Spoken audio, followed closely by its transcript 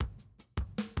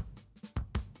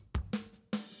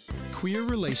Queer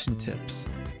Relation Tips,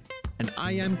 an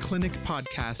I Am Clinic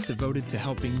podcast devoted to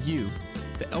helping you,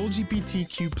 the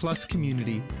LGBTQ plus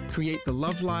community, create the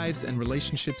love lives and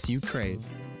relationships you crave.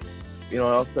 You know,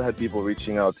 I also had people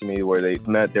reaching out to me where they've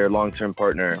met their long-term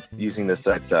partner using the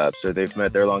sex apps, or they've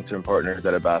met their long-term partners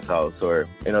at a bathhouse or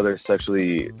in other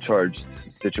sexually charged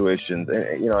situations.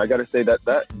 And, you know, I got to say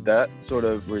that sort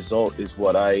of result is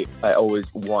what I always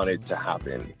wanted to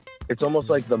happen. It's almost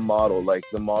like the model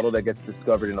that gets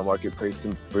discovered in a marketplace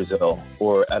in Brazil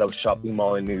or at a shopping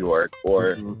mall in New York,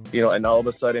 or, you know, and all of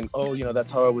a sudden, oh, you know,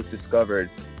 that's how I was discovered.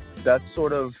 That's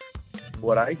sort of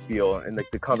what I feel, and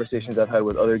like the conversations I've had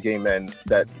with other gay men,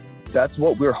 that's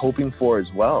what we're hoping for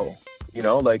as well. You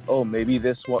know, like, oh, maybe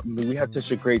this one, we had such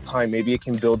a great time, maybe it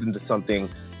can build into something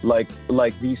like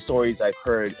these stories I've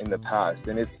heard in the past.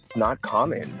 And it's not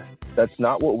common. That's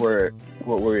not what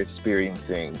we're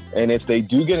experiencing. And if they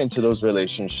do get into those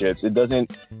relationships, it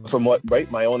doesn't,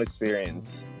 my own experience,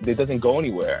 it doesn't go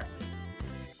anywhere.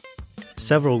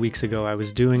 Several weeks ago, I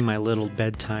was doing my little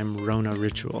bedtime Rona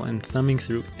ritual and thumbing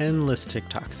through endless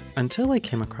TikToks until I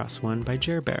came across one by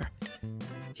Jer Bear.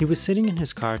 He was sitting in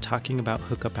his car talking about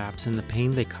hookup apps and the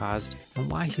pain they caused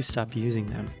and why he stopped using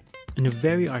them. In a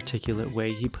very articulate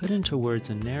way, he put into words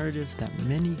a narrative that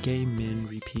many gay men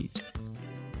repeat.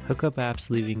 Hookup apps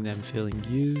leaving them feeling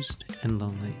used and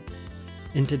lonely.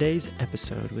 In today's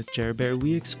episode with Jer Bear,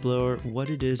 we explore what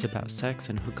it is about sex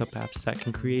and hookup apps that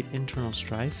can create internal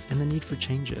strife and the need for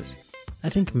changes. I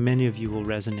think many of you will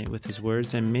resonate with his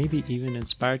words and maybe even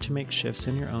inspired to make shifts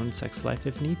in your own sex life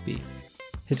if need be.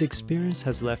 His experience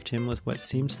has left him with what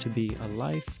seems to be a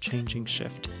life-changing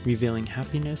shift, revealing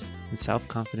happiness and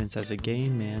self-confidence as a gay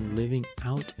man living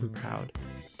out and proud.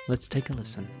 Let's take a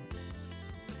listen.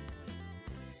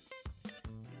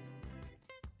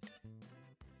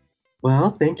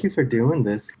 Well, thank you for doing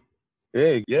this.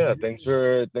 Hey, yeah, thanks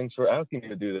for asking me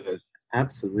to do this.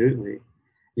 Absolutely.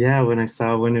 Yeah, when I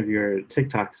saw one of your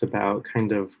TikToks about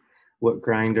kind of what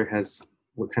Grindr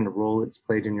what kind of role it's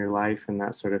played in your life and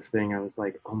that sort of thing, I was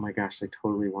like, oh my gosh, I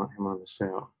totally want him on the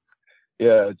show.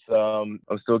 Yeah, it's I'm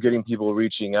still getting people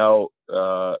reaching out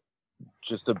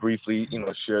just to briefly, you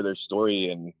know, share their story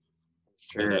and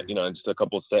you know, in just a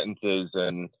couple of sentences.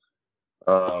 And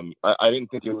I didn't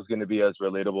think it was going to be as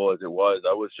relatable as it was.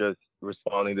 I was just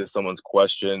responding to someone's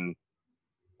question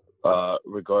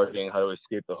regarding how to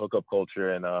escape the hookup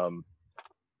culture, and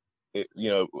you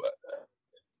know,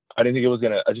 I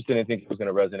just didn't think it was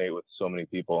gonna resonate with so many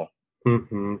people.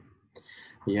 Mm-hmm.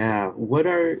 Yeah. What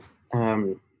are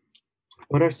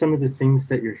some of the things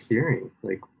that you're hearing?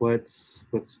 Like, what's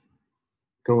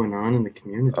going on in the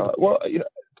community? Well, you know,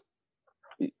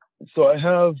 so I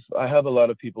have a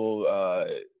lot of people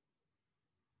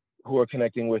who are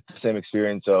connecting with the same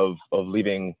experience of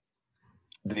leaving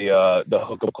the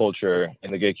hookup culture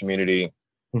in the gay community.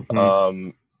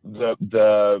 Mm-hmm.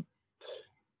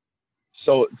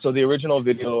 So the original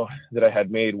video that I had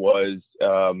made was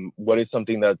what is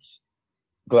something that's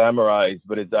glamorized,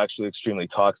 but is actually extremely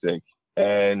toxic.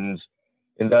 And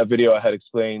in that video, I had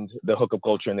explained the hookup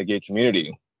culture in the gay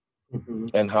community, mm-hmm.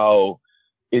 and how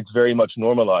it's very much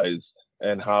normalized,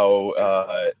 and how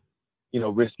you know,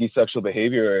 risky sexual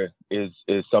behavior is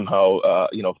somehow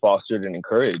you know, fostered and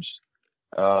encouraged.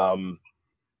 And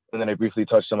then I briefly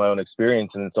touched on my own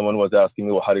experience, and then someone was asking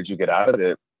me, well, how did you get out of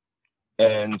it?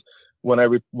 And when I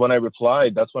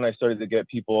replied, that's when I started to get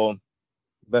people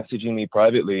messaging me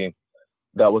privately.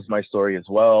 That was my story as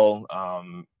well.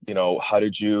 You know, how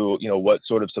did you know, what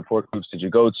sort of support groups did you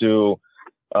go to?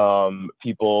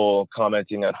 People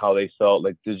commenting on how they felt.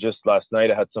 Like just last night,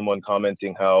 I had someone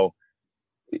commenting how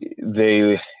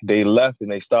they left and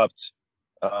they stopped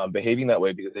behaving that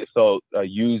way because they felt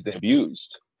used and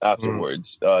abused afterwards.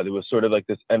 There was sort of like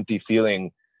this empty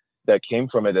feeling that came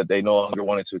from it that they no longer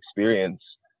wanted to experience.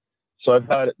 So I've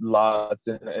had lots,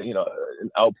 you know,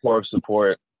 an outpour of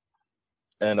support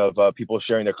and of people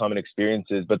sharing their common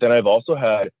experiences. But then I've also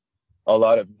had a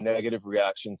lot of negative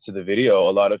reactions to the video.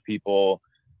 A lot of people,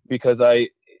 because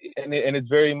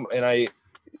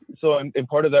so in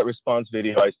part of that response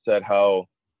video, I said how,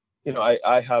 you know,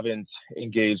 I haven't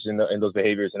engaged in those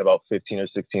behaviors in about 15 or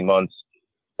 16 months.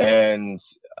 And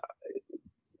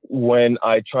when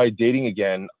I tried dating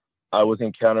again, I was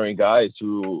encountering guys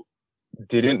who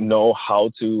didn't know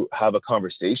how to have a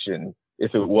conversation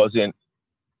if it wasn't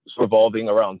revolving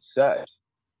around sex.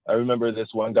 I remember this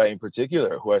one guy in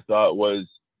particular who I thought was,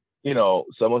 you know,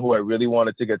 someone who I really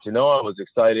wanted to get to know. I was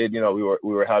excited, you know,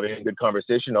 we were having a good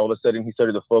conversation. All of a sudden he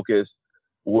started to focus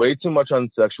way too much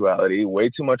on sexuality, way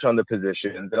too much on the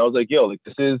positions. And I was like, yo, like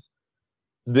this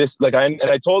this, like, and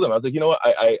I told him, I was like, you know what,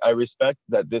 I respect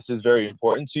that this is very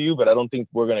important to you, but I don't think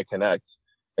we're going to connect.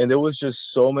 And there was just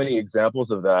so many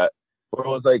examples of that where I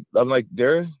was like, I'm like,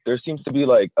 there seems to be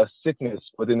like a sickness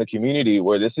within the community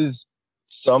where this is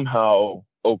somehow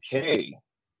okay.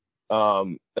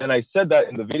 And I said that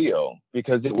in the video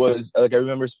because it was like, I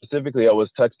remember specifically, I was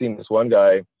texting this one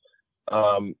guy,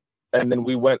 and then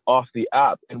we went off the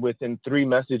app, and within 3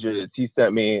 messages, he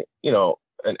sent me, you know,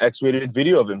 an X-rated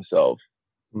video of himself.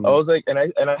 I was like, and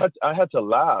I had to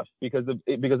laugh because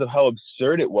of how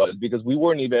absurd it was, because we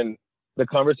weren't even, the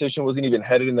conversation wasn't even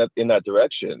headed in that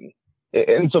direction.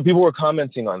 And so people were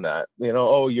commenting on that, you know,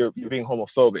 oh, you're being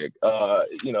homophobic,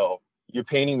 you know, you're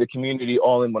painting the community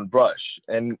all in one brush.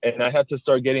 And I had to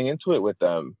start getting into it with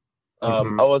them. I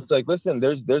was like, listen,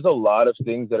 there's a lot of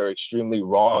things that are extremely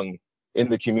wrong in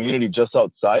the community just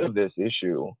outside of this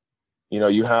issue. You know,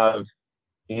 you have,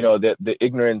 you know, the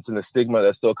ignorance and the stigma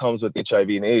that still comes with HIV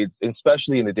and AIDS,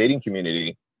 especially in the dating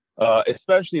community,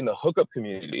 especially in the hookup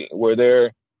community, where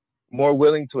they're more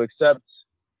willing to accept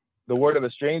the word of a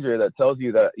stranger that tells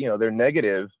you that, you know, they're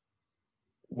negative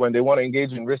when they want to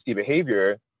engage in risky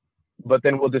behavior, but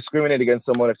then will discriminate against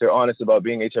someone if they're honest about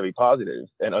being HIV positive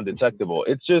and undetectable.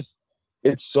 It's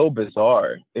so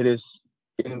bizarre. It is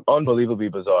unbelievably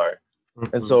bizarre.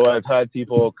 And so I've had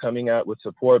people coming out with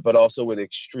support, but also with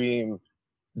extreme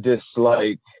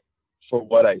dislike for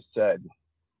what I said.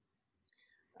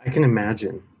 I can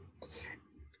imagine.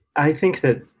 I think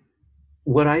that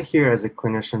what I hear as a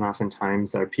clinician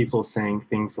oftentimes are people saying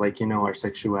things like, you know, our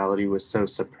sexuality was so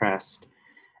suppressed,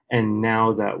 and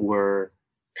now that we're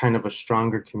kind of a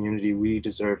stronger community, we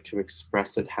deserve to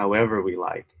express it however we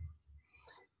like.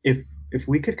 If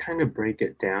we could kind of break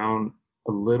it down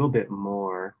a little bit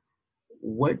more,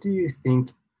 what do you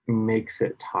think makes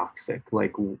it toxic?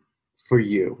 Like, for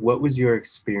you, what was your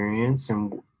experience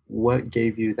and what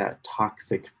gave you that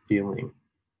toxic feeling?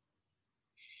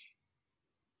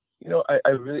 You know,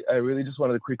 I really just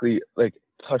wanted to quickly like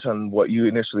touch on what you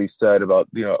initially said about,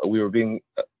 you know, we were being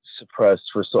suppressed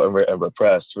and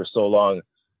repressed for so long.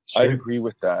 Sure. I agree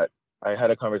with that. I had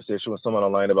a conversation with someone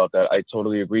online about that. I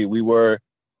totally agree. We were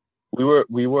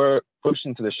pushed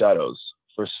into the shadows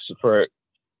for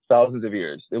thousands of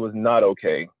years. It was not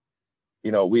okay.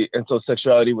 You know, and so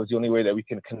sexuality was the only way that we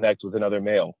can connect with another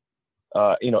male,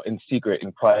 you know, in secret,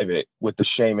 in private, with the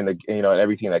shame and you know, and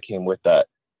everything that came with that.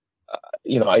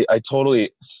 You know, I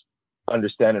totally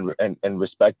understand and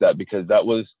respect that, because that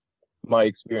was my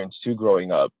experience too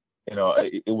growing up. You know,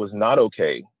 it was not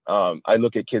okay. I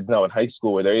look at kids now in high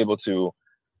school where they're able to,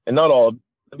 and not all,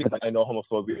 because I know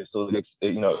homophobia is still,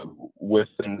 you know,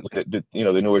 within the, you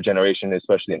know, the newer generation,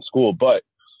 especially in school. But,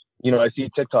 you know, I see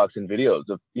TikToks and videos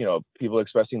of, you know, people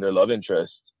expressing their love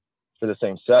interest for the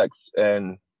same sex,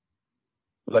 and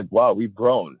like, wow, we've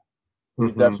grown.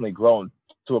 We've definitely grown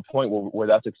to a point where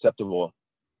that's acceptable,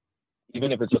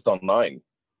 even if it's just online.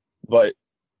 But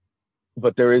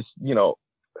there is, you know,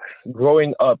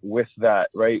 growing up with that,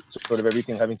 right? Sort of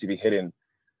everything having to be hidden,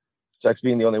 sex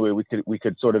being the only way we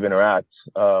could sort of interact.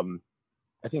 I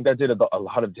think that did a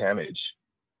lot of damage.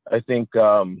 I think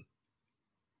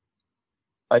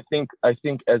as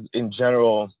in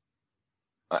general,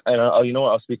 and you know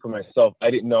what, I'll speak for myself. I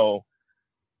didn't know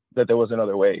that there was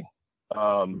another way.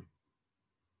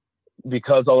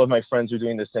 Because all of my friends are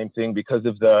doing the same thing, because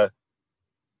of the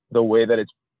way that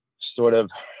it's sort of,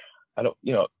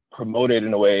 you know, promoted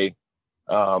in a way.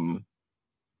 I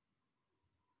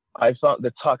found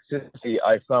the toxicity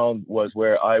I found was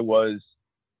where I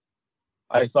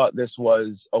thought this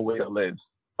was a way to live.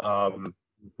 I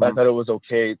thought it was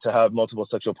okay to have multiple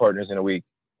sexual partners in a week,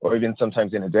 or even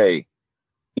sometimes in a day.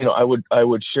 You know, I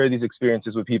would share these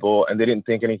experiences with people, and they didn't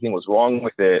think anything was wrong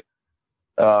with it,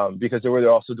 because they're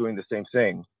also doing the same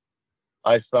thing.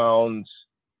 I found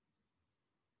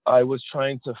I was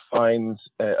trying to find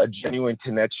a genuine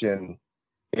connection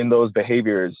in those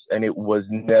behaviors, and it was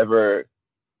never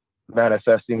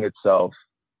manifesting itself.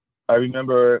 I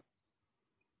remember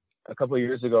a couple of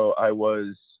years ago, I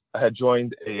had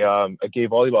joined a gay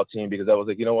volleyball team because I was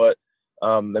like, you know what,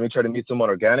 let me try to meet someone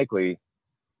organically.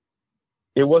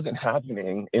 It wasn't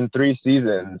happening. In 3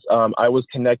 seasons, I was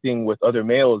connecting with other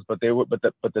males, but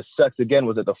the sex again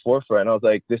was at the forefront. I was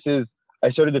like, I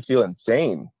started to feel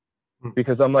insane,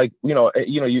 because I'm like, you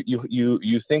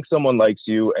think someone likes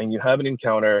you and you have an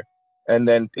encounter, and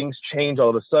then things change all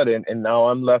of a sudden, and now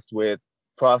I'm left with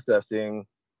processing,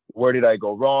 where did I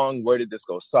go wrong? Where did this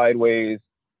go sideways?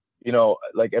 You know,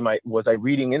 like, was I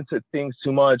reading into things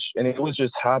too much? And it was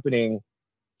just happening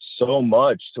so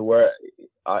much to where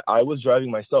I was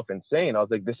driving myself insane. I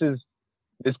was like, this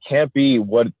this can't be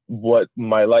what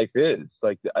my life is.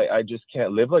 Like, I just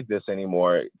can't live like this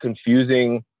anymore.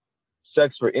 Confusing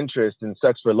sex for interest and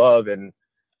sex for love and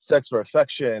sex for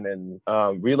affection, and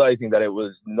realizing that it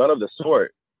was none of the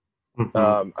sort.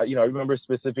 I remember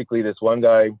specifically this one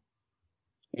guy.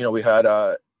 We had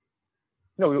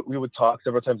we would talk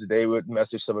several times a day. We would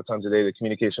message several times a day. The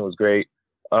communication was great.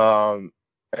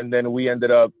 And then we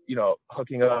ended up,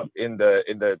 hooking up in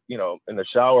the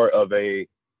shower of a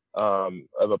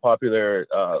popular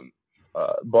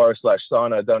bar /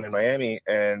 sauna down in Miami,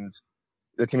 and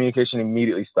the communication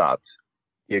immediately stopped.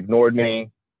 He ignored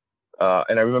me,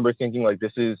 and I remember thinking, like,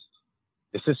 this is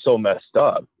so messed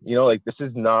up. Like, this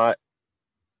is not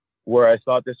where I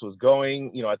thought this was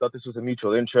going. I thought this was a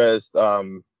mutual interest,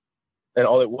 and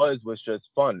all it was just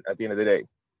fun at the end of the day.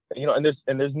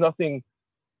 And there's nothing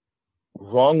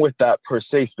wrong with that per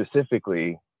se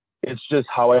specifically. It's just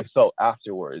how I felt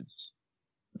afterwards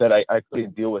that I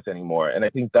couldn't deal with anymore. And I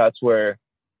think that's where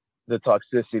the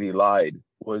toxicity lied,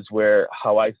 was where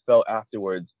how I felt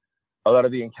afterwards. A lot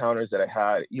of the encounters that I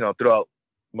had, throughout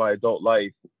my adult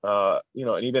life, and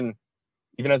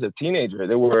even as a teenager,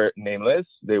 they were nameless.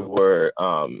 They were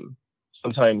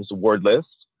sometimes wordless,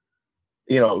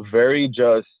 very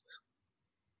just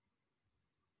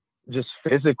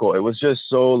physical. It was just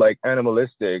so, like,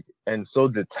 animalistic and so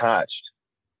detached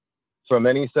from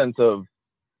any sense of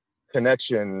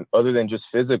connection other than just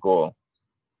physical.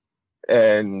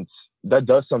 And that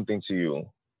does something to you.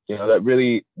 That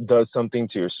really does something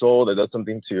to your soul. That does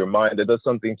something to your mind. That does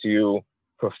something to you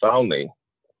profoundly.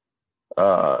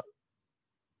 And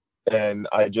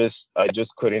I just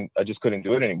couldn't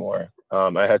do it anymore.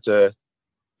 I had to,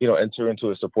 enter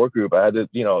into a support group. I had to,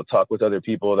 talk with other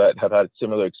people that have had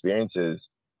similar experiences,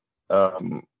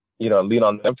 lean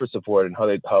on them for support and how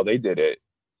they did it.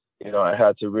 I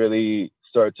had to really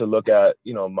start to look at,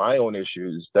 my own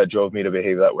issues that drove me to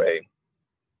behave that way.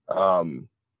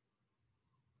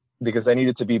 Because I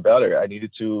needed to be better. I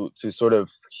needed to sort of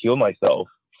heal myself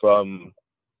from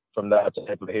that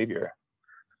type of behavior.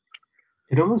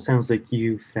 It almost sounds like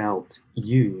you felt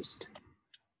used.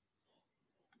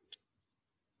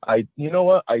 You know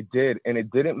what? I did. And it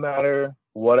didn't matter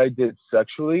what I did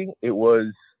sexually. It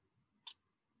was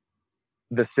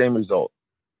the same result.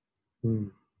 Mm-hmm.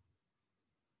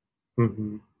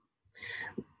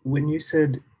 When you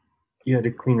said you had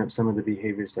to clean up some of the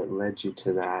behaviors that led you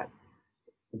to that,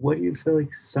 what do you feel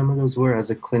like some of those were? As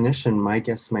a clinician, my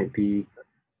guess might be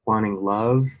wanting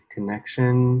love,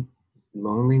 connection,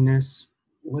 loneliness.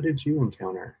 What did you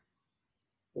encounter?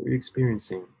 What were you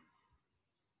experiencing?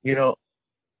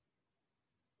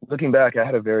 Looking back, I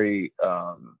had a very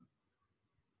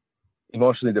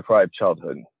emotionally deprived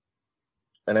childhood.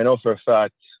 And I know for a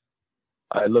fact,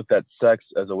 I looked at sex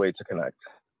as a way to connect.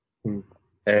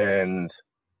 And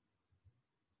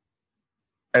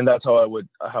that's how I would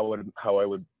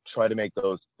try to make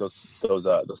those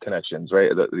connections,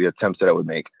 right? The attempts that I would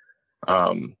make.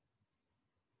 I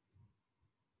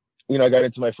got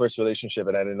into my first relationship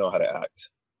and I didn't know how to act,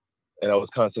 and I was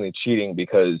constantly cheating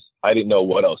because I didn't know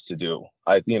what else to do.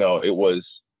 I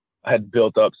had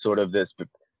built up sort of this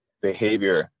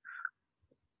behavior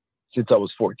since I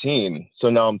was 14. So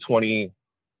now I'm 20,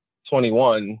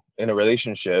 21 in a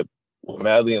relationship, we're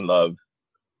madly in love,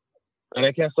 and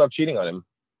I can't stop cheating on him.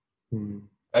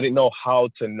 I didn't know how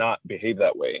to not behave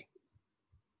that way.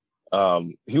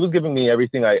 He was giving me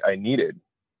everything I needed.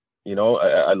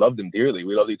 I loved him dearly.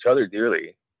 We loved each other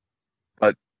dearly.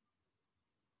 But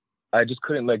I just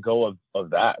couldn't let go of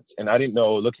that. And I didn't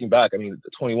know, looking back,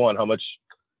 21, how much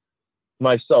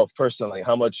myself personally,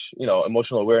 how much,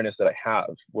 emotional awareness that I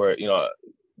have, where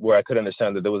I could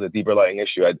understand that there was a deeper lying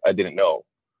issue I didn't know.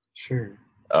 Sure.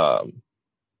 So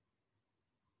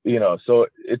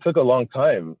it took a long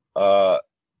time. Like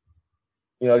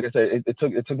I said, it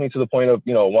took me to the point of,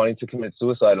 wanting to commit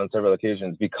suicide on several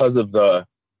occasions because of the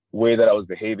way that I was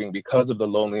behaving, because of the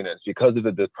loneliness, because of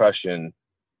the depression,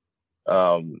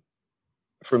 for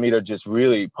me to just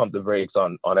really pump the brakes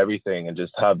on everything and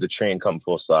just have the train come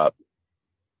full stop.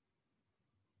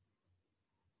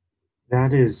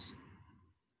 That is,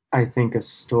 I think, a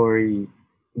story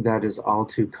that is all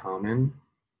too common.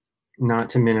 Not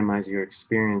to minimize your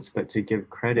experience, but to give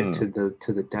credit to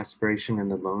the desperation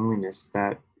and the loneliness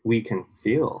that we can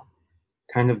feel.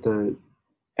 And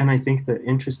I think the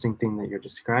interesting thing that you're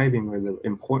describing, or the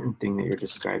important thing that you're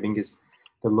describing, is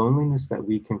the loneliness that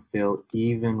we can feel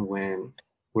even when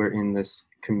we're in this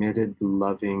committed,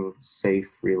 loving,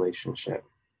 safe relationship.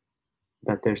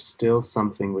 That there's still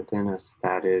something within us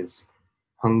that is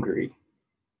hungry.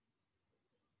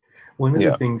 One of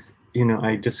the things,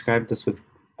 I described this with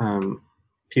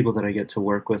people that I get to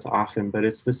work with often, but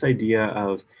it's this idea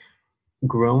of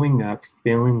growing up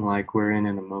feeling like we're in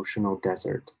an emotional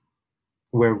desert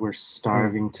where we're Mm,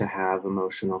 starving to have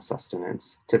emotional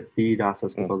sustenance, to feed off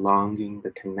of the mm, belonging,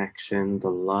 the connection, the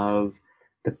love,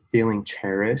 the feeling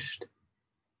cherished. mm,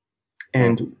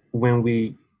 And when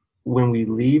we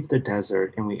leave the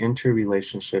desert and we enter a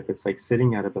relationship, it's like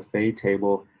sitting at a buffet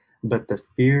table, but the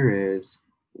fear is,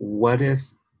 what if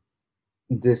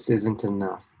this isn't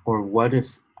enough? Or what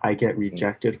if I get mm.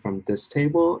 rejected from this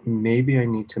table? Maybe I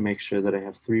need to make sure that I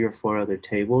have 3 or 4 other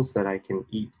tables that I can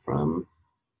eat from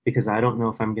because I don't know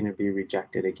if I'm going to be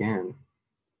rejected again.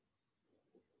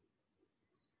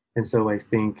 And so I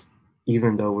think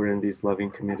even though we're in these loving,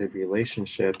 committed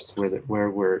relationships where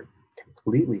we're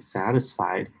completely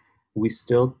satisfied, we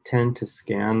still tend to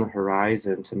scan the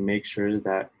horizon to make sure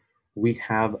that we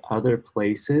have other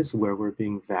places where we're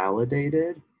being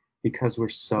validated because we're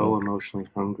so Mm. emotionally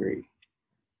hungry.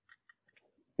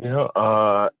 You know,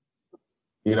 I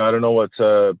don't know what.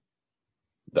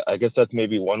 I guess that's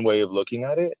maybe one way of looking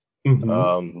at it. Mm-hmm.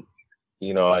 Um,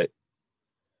 you know, I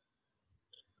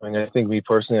mean, I think me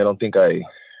personally, I don't think I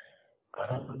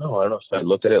don't know. I don't know if I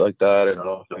looked at it like that. I don't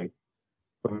know if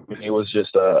for me, it was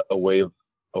just a way of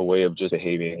just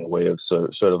behaving, a way of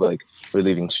sort of like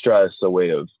relieving stress, a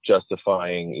way of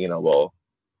justifying, well,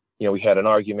 we had an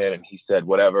argument and he said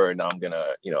whatever, and now I'm gonna,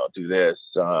 do this,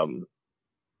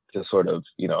 to sort of,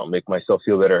 make myself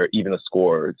feel better, even a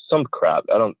score, it's some crap.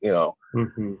 I don't,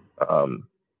 Mm-hmm. um,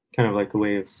 Kind of like a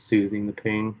way of soothing the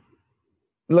pain.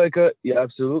 yeah,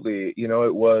 absolutely.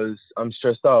 It was, I'm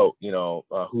stressed out,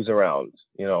 who's around,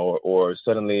 or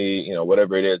suddenly,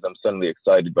 whatever it is, I'm suddenly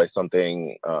excited by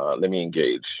something, let me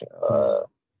engage.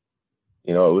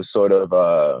 It was sort of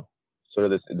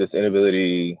this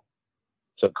inability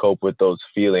to cope with those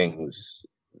feelings.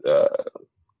 Uh,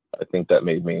 I think that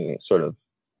made me sort of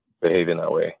behave in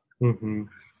that way. Mm-hmm.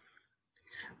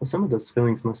 Well, some of those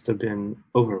feelings must have been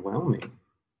overwhelming.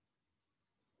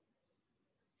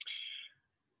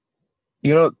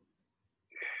 You know,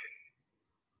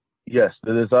 yes,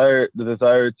 the desire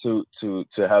to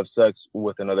have sex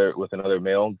with another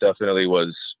male definitely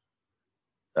was.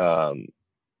 Um,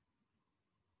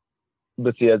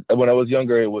 but see, when I was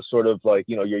younger, it was sort of like,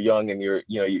 you're young and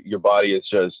your body is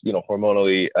just,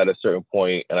 hormonally at a certain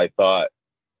point, and I thought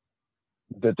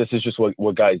that this is just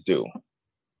what guys do.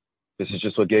 This is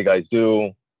just what gay guys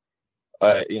do.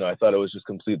 I thought it was just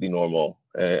completely normal.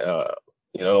 And,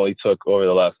 it only took over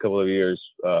the last couple of years,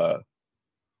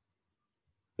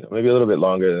 maybe a little bit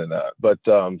longer than that. But,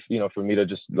 for me to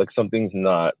just like, something's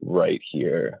not right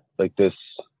here. Like this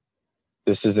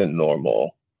isn't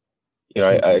normal.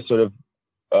 Mm-hmm. I sort of,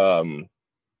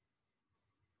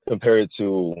 compare it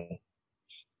to,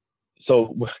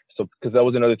 so, because that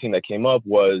was another thing that came up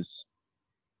was,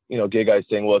 gay guys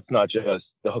saying, well, it's not just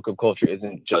the hookup culture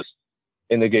isn't just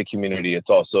in the gay community. It's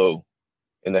also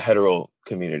in the hetero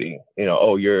community.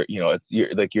 Oh, you're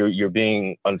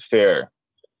being unfair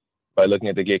by looking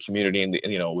at the gay community and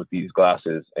with these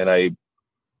glasses. And I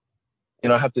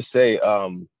have to say,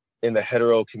 in the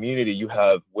hetero community, you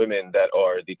have women that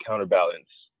are the counterbalance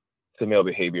to male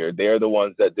behavior. They are the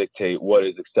ones that dictate what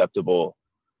is acceptable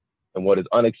and what is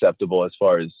unacceptable as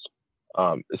far as,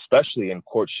 especially in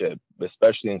courtship,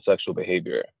 especially in sexual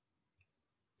behavior.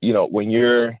 When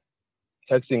you're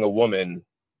texting a woman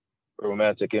for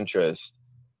romantic interest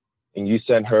and you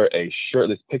send her a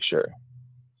shirtless picture,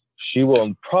 she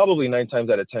will probably 9 times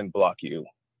out of 10 block you,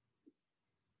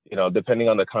 depending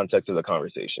on the context of the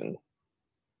conversation.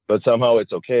 But somehow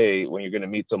it's okay when you're going to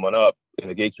meet someone up in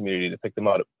the gay community to pick them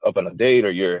up on a date,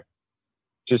 or you're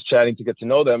just chatting to get to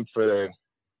know them for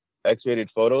X-rated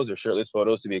photos or shirtless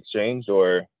photos to be exchanged,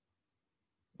 or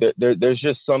there's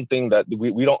just something that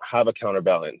we don't have a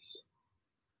counterbalance.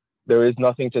 There is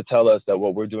nothing to tell us that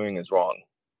what we're doing is wrong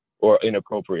or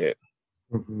inappropriate.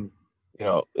 Mm-hmm.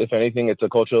 If anything, it's a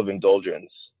culture of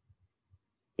indulgence.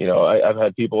 I've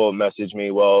had people message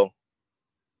me, well,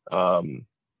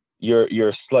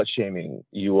 you're slut shaming.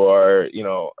 You are,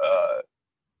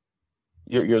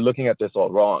 you're looking at this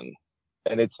all wrong.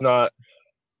 And it's not,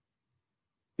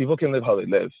 people can live how they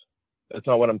live. That's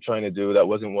not what I'm trying to do. That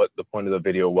wasn't what the point of the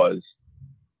video was.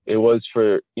 It was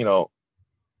for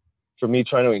me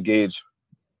trying to engage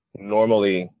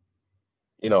normally,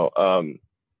 sort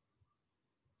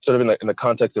of in the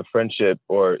context of friendship,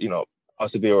 or,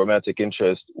 possibly a romantic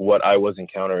interest, what I was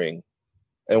encountering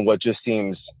and what just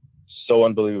seems so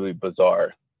unbelievably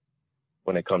bizarre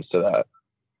when it comes to that.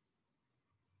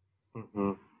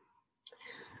 Mm-hmm.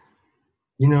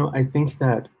 I think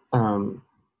that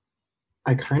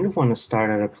I kind of want to start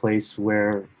at a place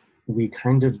where we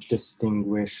kind of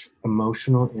distinguish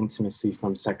emotional intimacy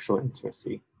from sexual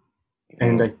intimacy.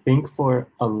 And I think for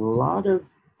a lot of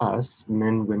us,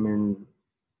 men, women,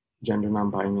 gender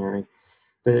non-binary,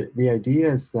 the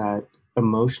idea is that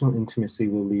emotional intimacy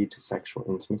will lead to sexual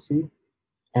intimacy.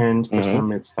 And for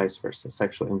some, it's vice versa.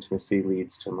 Sexual intimacy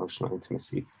leads to emotional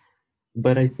intimacy.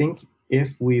 But I think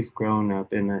if we've grown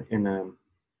up in a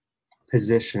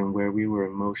position where we were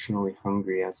emotionally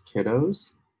hungry as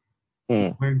kiddos,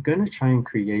 we're going to try and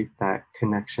create that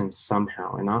connection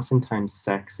somehow. And oftentimes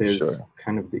sex is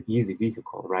kind of the easy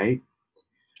vehicle, right?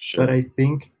 But I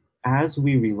think as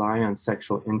we rely on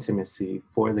sexual intimacy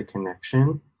for the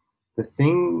connection, the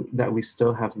thing that we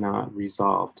still have not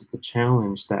resolved, the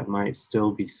challenge that might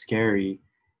still be scary,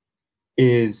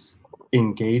 is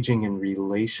engaging in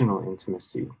relational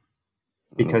intimacy.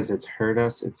 Because it's hurt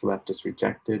us, it's left us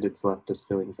rejected, it's left us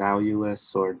feeling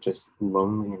valueless or just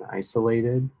lonely and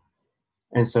isolated.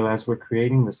 And so as we're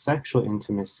creating the sexual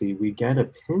intimacy, we get a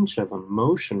pinch of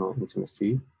emotional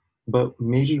intimacy, but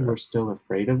maybe we're still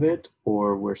afraid of it,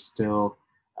 or we're still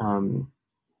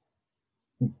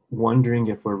wondering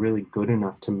if we're really good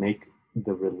enough to make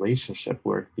the relationship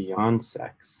work beyond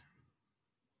sex.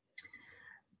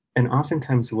 And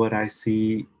oftentimes what I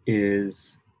see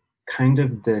is kind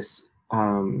of this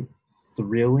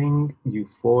thrilling,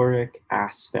 euphoric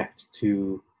aspect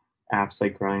to apps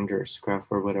like Grindr or Scruff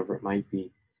or whatever it might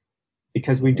be,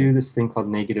 because we do this thing called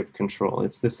negative control.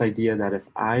 It's this idea that if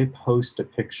I post a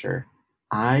picture,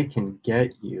 I can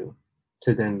get you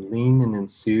to then lean in and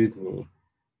soothe me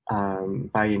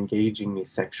by engaging me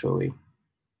sexually.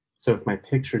 So if my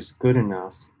picture's good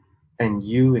enough and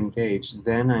you engage,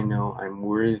 then I know I'm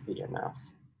worthy enough.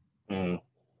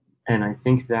 And I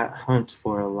think that hunt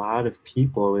for a lot of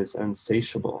people is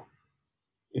insatiable.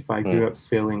 If I grew up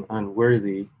feeling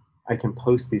unworthy, I can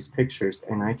post these pictures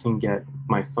and I can get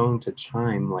my phone to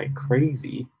chime like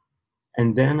crazy.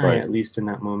 And then I, at least in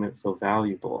that moment, feel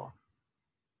valuable.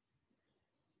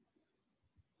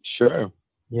 Sure.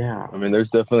 Yeah. I mean, there's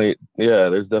definitely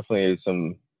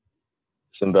some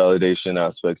validation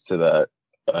aspects to that.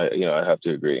 I have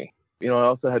to agree. I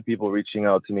also had people reaching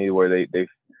out to me where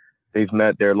they've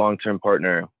met their long-term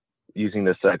partner using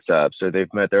the sex apps, or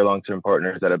they've met their long-term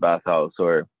partners at a bathhouse,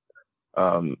 or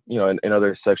in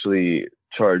other sexually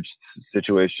charged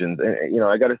situations. And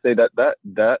I got to say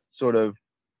that sort of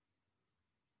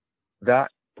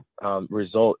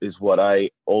result is what I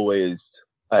always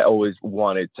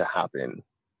wanted to happen.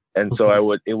 And so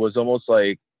it's almost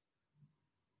like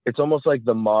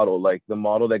the model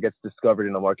that gets discovered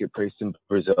in a marketplace in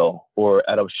Brazil, or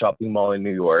at a shopping mall in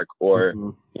New York, or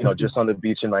just on the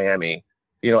beach in Miami,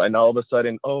 and all of a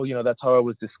sudden, that's how I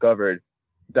was discovered.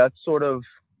 That's sort of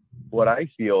what I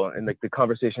feel, and like the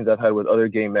conversations I've had with other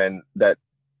gay men,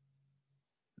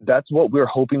 that's what we're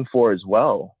hoping for as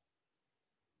well.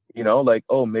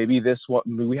 Maybe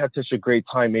we had such a great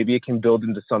time, maybe it can build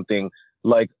into something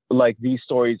like these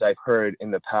stories I've heard in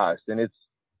the past. And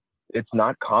it's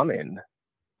not common.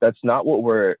 That's not what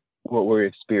we're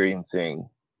experiencing.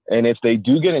 And if they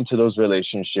do get into those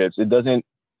relationships, it doesn't,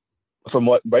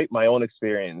 my own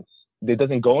experience, it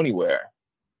doesn't go anywhere.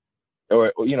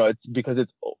 Or, it's because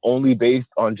it's only based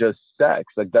on just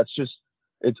sex. Like,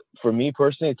 it's for me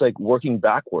personally, it's like working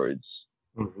backwards.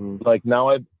 Like, now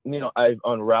I've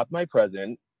unwrapped my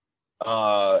present.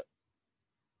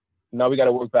 Now we got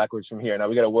to work backwards from here. Now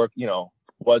we got to work,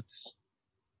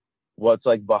 what's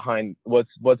like behind,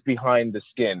 what's behind the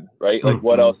skin, right? Like,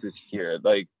 what else is here?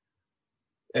 Like,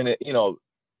 and it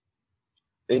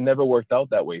it never worked out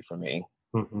that way for me.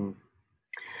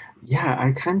 Yeah,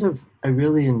 I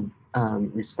really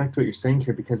respect what you're saying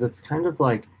here, because it's kind of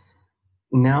like,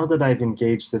 now that I've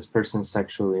engaged this person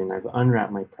sexually and I've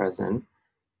unwrapped my present,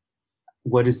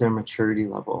 what is their maturity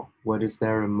level? What is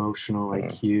their emotional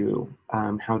IQ?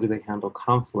 How do they handle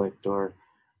conflict or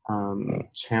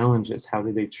challenges? How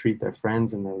do they treat their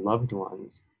friends and their loved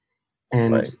ones?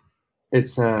 And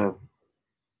it's a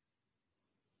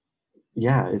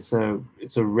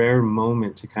rare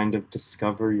moment to kind of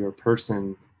discover your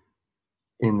person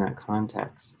in that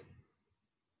context.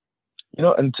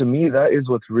 And to me, that is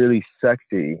what's really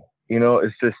sexy,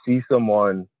 is to see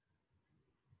someone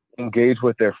engage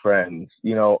with their friends,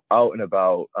 out and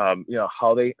about,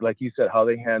 how they, like you said, how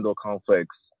they handle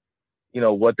conflicts,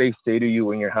 what they say to you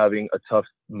when you're having a tough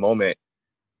moment.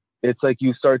 It's like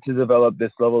you start to develop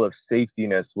this level of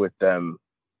safetyness with them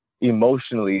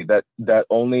emotionally that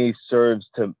only serves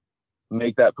to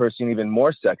make that person even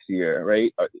more sexier,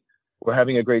 right? We're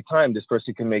having a great time. This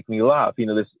person can make me laugh.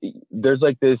 There's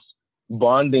like this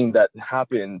bonding that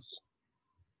happens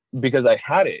because I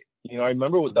had it. I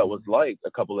remember what that was like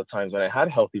a couple of times when I had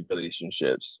healthy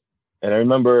relationships. And I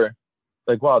remember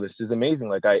like, wow, this is amazing.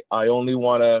 Like I only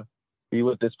want to be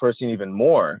with this person even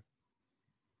more.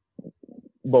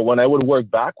 But when I would work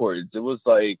backwards, it was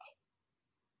like,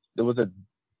 there was a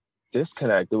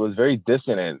disconnect. It was very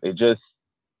dissonant. It's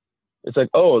like,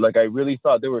 oh, like I really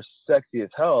thought they were sexy as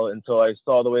hell until I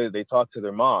saw the way that they talked to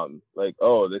their mom. Like,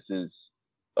 this is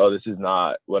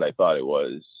not what I thought it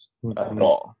was at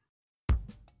all.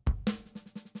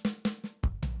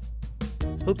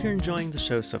 Hope you're enjoying the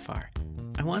show so far.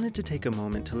 I wanted to take a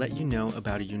moment to let you know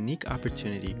about a unique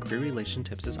opportunity Queer Relation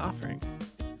Tips is offering.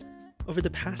 Over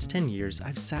the past 10 years,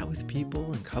 I've sat with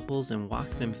people and couples and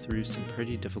walked them through some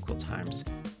pretty difficult times.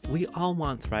 We all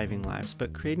want thriving lives,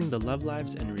 but creating the love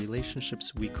lives and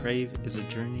relationships we crave is a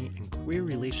journey, and Queer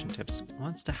Relation Tips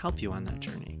wants to help you on that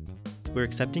journey. We're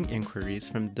accepting inquiries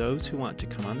from those who want to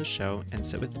come on the show and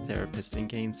sit with a therapist and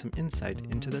gain some insight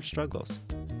into their struggles.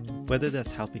 Whether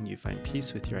that's helping you find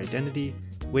peace with your identity,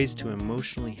 ways to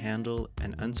emotionally handle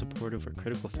an unsupportive or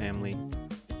critical family,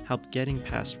 help getting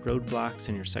past roadblocks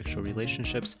in your sexual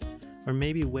relationships, or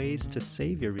maybe ways to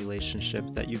save your relationship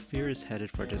that you fear is headed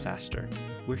for disaster,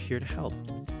 we're here to help.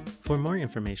 For more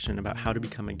information about how to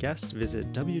become a guest,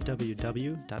 visit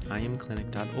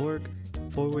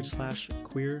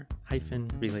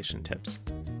www.iamclinic.org/queer-relation-tips.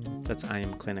 That's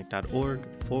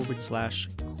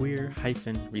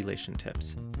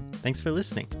iamclinic.org/queer-relation-tips. Thanks for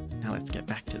listening. Now let's get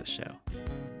back to the show.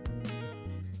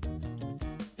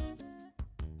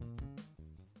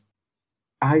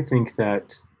 I think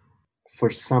that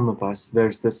for some of us,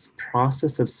 there's this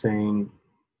process of saying,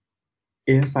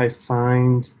 if I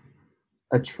find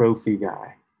a trophy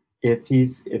guy, if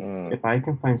I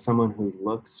can find someone who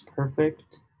looks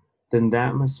perfect, then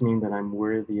that must mean that I'm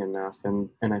worthy enough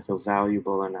and I feel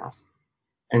valuable enough.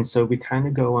 And so we kind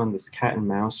of go on this cat and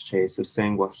mouse chase of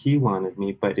saying, well, he wanted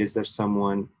me, but is there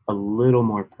someone a little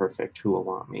more perfect who will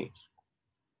want me?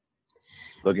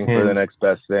 Looking for the next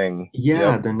best thing.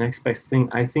 Yeah, the next best thing.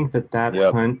 I think that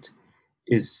hunt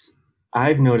is,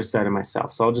 I've noticed that in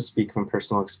myself. So I'll just speak from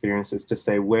personal experiences to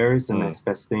say, where is the next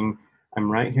best thing? I'm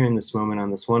right here in this moment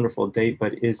on this wonderful date,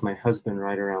 but is my husband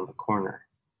right around the corner?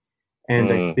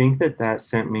 And I think that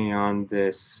sent me on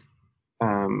this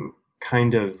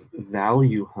kind of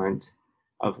value hunt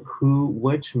of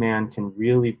which man can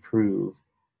really prove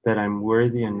that I'm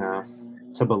worthy enough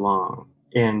to belong,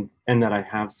 and that I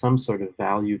have some sort of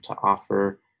value to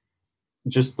offer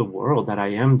just the world, that I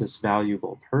am this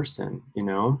valuable person,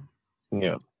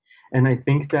 Yeah. And I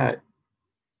think that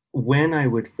when I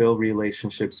would feel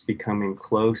relationships becoming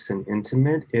close and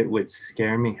intimate, it would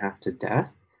scare me half to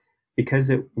death, because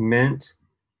it meant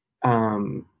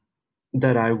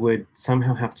that I would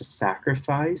somehow have to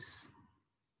sacrifice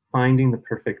finding the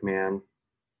perfect man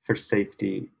for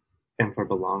safety and for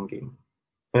belonging.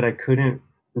 But I couldn't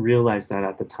realize that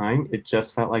at the time. It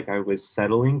just felt like I was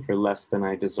settling for less than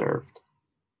I deserved.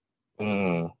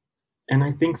 And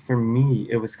I think for me,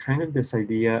 it was kind of this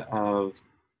idea of,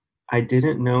 I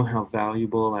didn't know how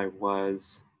valuable I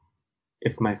was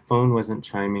if my phone wasn't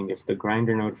chiming, if the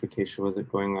Grindr notification wasn't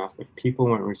going off, if people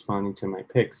weren't responding to my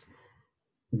pics.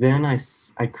 Then I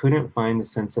couldn't find the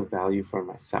sense of value for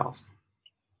myself.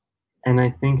 And I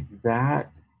think that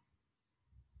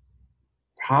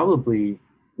probably,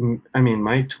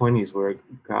 my 20s were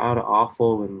god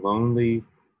awful and lonely.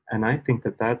 And I think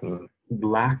that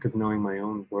lack of knowing my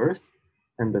own worth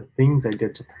and the things I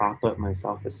did to prop up my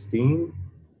self-esteem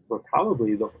were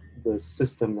probably the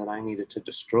system that I needed to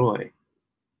destroy.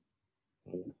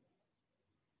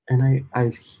 And I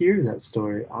hear that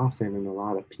story often in a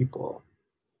lot of people.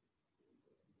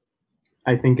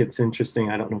 I think it's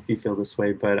interesting. I don't know if you feel this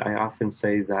way, but I often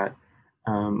say that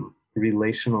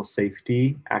relational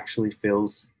safety actually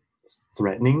feels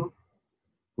threatening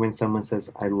when someone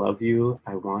says, I love you,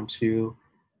 I want you,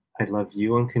 I love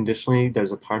you unconditionally.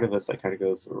 There's a part of us that kind of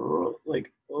goes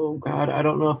like, oh God, I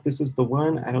don't know if this is the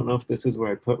one. I don't know if this is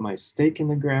where I put my stake in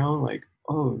the ground. Like,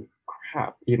 oh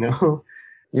crap, It's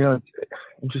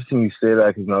interesting you say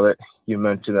that, because now that you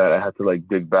mentioned that, I had to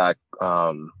dig back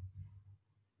to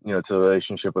a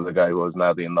relationship with a guy who I was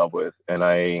madly in love with. And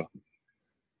I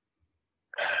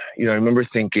remember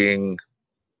thinking,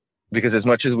 because as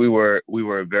much as we were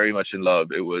very much in love,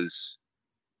 it was,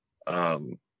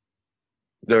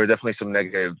 there were definitely some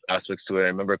negative aspects to it. I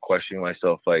remember questioning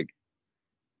myself, could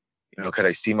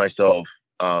I see myself,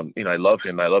 I love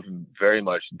him very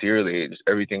much, dearly, just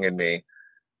everything in me.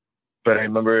 But I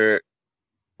remember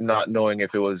not knowing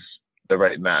if it was the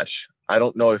right match. I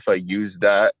don't know if I used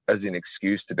that as an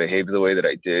excuse to behave the way that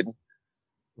I did.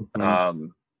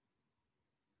 I'm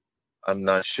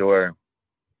not sure.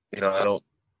 you know,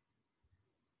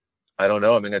 I don't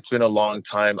know. I mean, it's been a long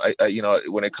time. You know,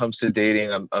 when it comes to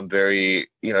dating, I'm very,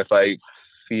 you know, if I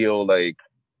feel like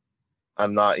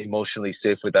I'm not emotionally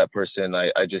safe with that person,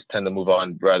 I just tend to move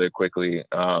on rather quickly.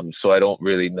 So I don't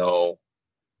really know.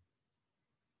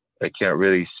 I can't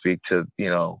really speak to,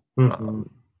 you know,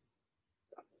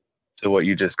 to what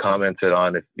you just commented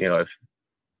on, if, you know,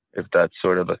 if that's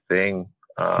sort of a thing.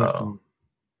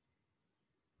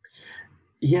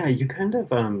 Yeah, you kind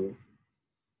of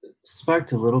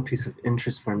sparked a little piece of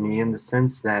interest for me in the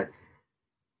sense that,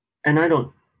 and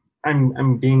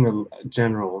I'm being a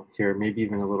general here, maybe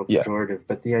even a little Yeah. pejorative,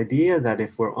 but the idea that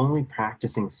if we're only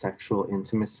practicing sexual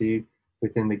intimacy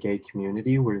within the gay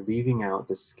community, we're leaving out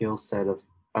the skill set of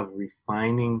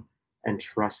refining and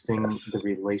trusting the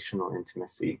relational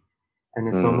intimacy. And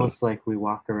it's almost like we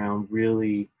walk around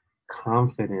really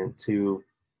confident to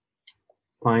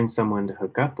find someone to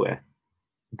hook up with,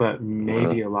 but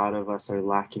maybe a lot of us are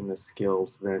lacking the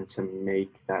skills then to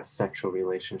make that sexual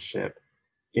relationship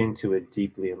into a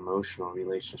deeply emotional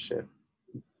relationship.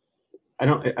 I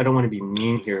don't want to be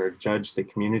mean here or judge the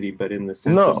community, but in the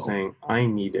sense of saying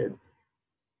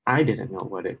I didn't know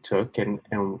what it took and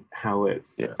how it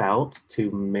felt to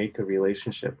make a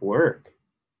relationship work.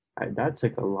 That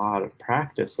took a lot of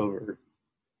practice over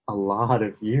a lot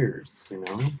of years, you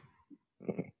know?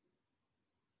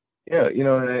 Yeah, you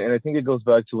know, and I think it goes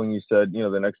back to when you said, you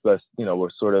know, the next best, you know, we're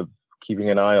sort of keeping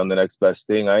an eye on the next best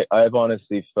thing. I've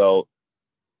honestly felt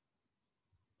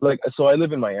like, so I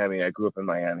live in Miami. I grew up in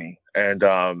Miami, and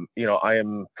you know, I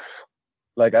am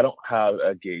like, I don't have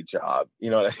a gay job, you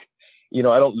know. You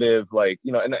know, I don't live like,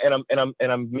 you know,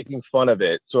 and I'm making fun of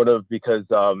it sort of because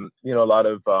you know, a lot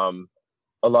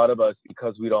of us,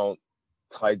 because we don't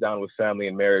tie down with family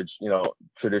and marriage, you know,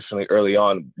 traditionally early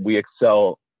on, we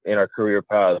excel in our career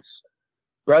paths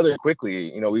rather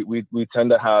quickly. You know, we tend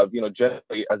to have, you know,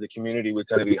 generally as a community, we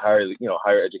tend to be higher, you know,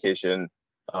 higher education,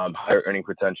 higher earning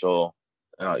potential.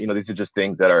 You know, these are just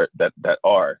things that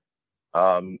are.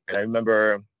 And I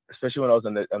remember, especially when I was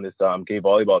on this gay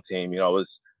volleyball team, you know, I was,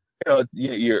 you know,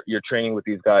 you're training with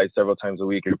these guys several times a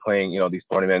week. You're playing, you know, these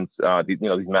tournaments, you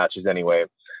know, these matches anyway.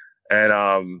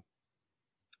 And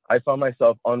I found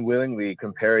myself unwillingly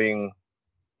comparing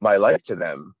my life to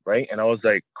them, right? And I was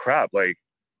like, crap, like,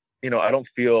 you know, I don't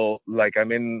feel like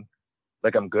I'm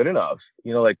good enough.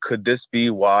 You know, like, could this be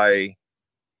why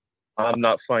I'm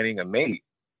not finding a mate?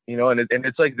 You know, and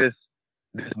it's like this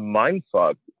mind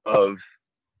fuck of,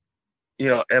 you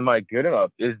know, am I good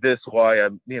enough? Is this why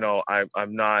I'm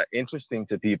not interesting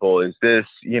to people? Is this,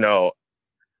 you know,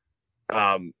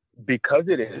 because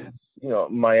it is, you know,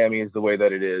 Miami is the way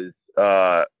that it is.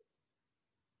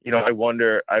 You know, I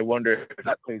wonder if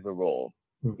that plays a role.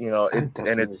 You know, it's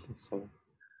so.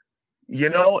 You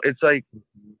know, it's like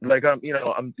I'm, you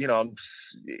know, you know,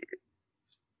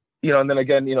 and then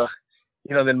again, you know,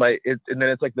 then and then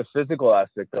it's like the physical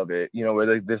aspect of it, you know,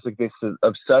 where there's like this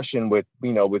obsession with,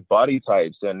 you know, with body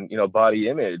types and, you know, body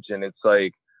image. And it's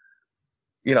like,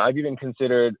 you know, I've even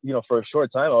considered, you know, for a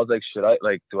short time, I was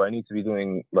like, do I need to be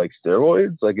doing like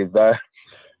steroids? Like, is that,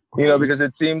 you know, because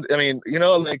it seemed, I mean, you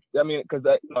know, like, I mean, because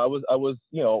I was,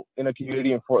 you know, in a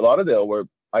community in Fort Lauderdale where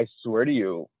I swear to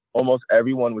you, almost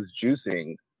everyone was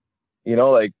juicing, you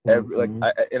know, like, and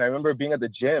I remember being at the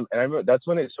gym, and I remember that's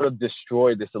when it sort of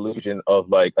destroyed this illusion of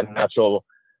like a natural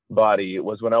body. It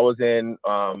was when I was in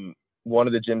one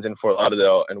of the gyms in Fort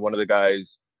Lauderdale, and one of the guys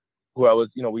who I was,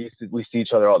 you know, we see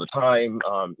each other all the time.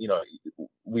 You know,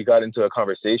 we got into a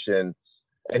conversation,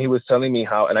 and he was telling me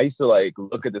how, and I used to like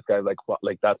look at this guy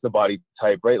like that's the body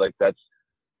type, right? Like that's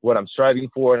what I'm striving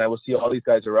for. And I would see all these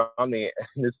guys around me,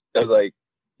 and this guy was like,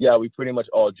 yeah, we pretty much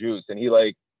all juice. And he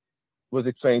like was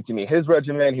explaining to me his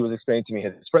regimen. He was explaining to me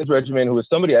his friend's regimen, who was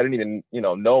somebody I didn't even, you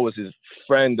know was his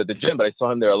friend at the gym, but I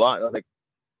saw him there a lot. And I was like,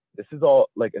 this is all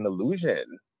like an illusion.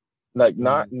 Like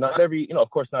not every, you know, of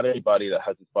course, not everybody that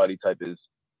has this body type is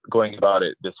going about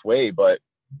it this way. But,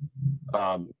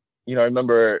 you know, I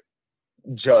remember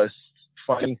just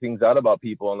finding things out about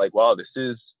people and like, wow, this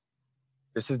is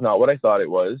not what I thought it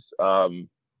was.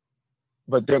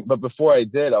 But before I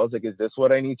did, I was like, is this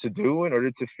what I need to do in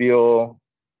order to feel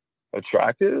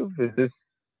attractive? Is this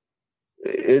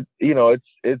it? You know,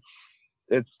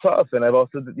 it's tough. And I've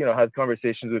also, you know, had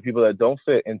conversations with people that don't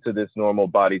fit into this normal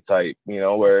body type, you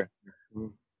know, where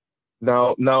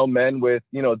now men with,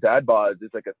 you know, dad bods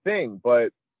is like a thing.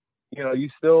 But, you know,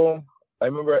 I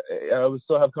remember I would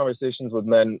still have conversations with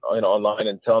men, you know, online,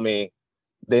 and tell me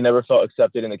they never felt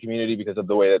accepted in the community because of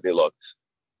the way that they looked.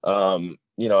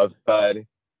 You know, I've had,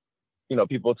 you know,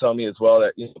 people tell me as well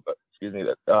that, you know, excuse me,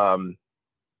 that,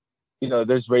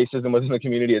 there's racism within the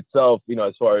community itself,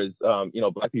 as far as,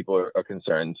 Black people are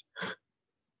concerned,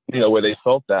 where they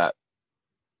felt that,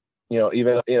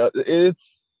 even,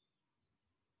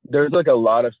 there's like a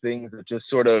lot of things that just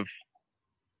sort of,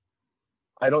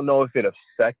 I don't know if it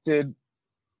affected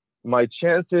my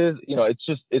chances. It's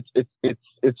just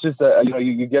that,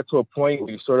 you get to a point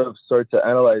where you sort of start to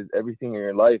analyze everything in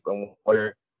your life and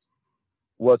wonder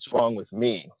what's wrong with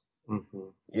me. Mm-hmm.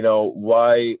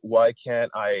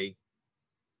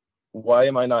 Why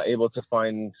am I not able to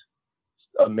find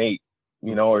a mate,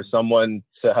 or someone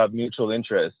to have mutual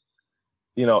interests?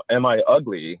 Am I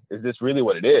ugly? Is this really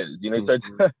what it is? You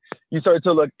start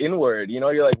to look inward,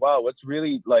 you're like, wow, what's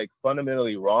really like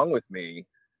fundamentally wrong with me?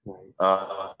 Right.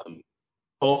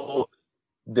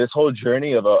 This whole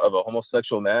journey of a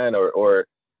homosexual man, or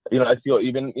I feel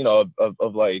even, of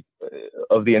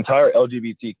the entire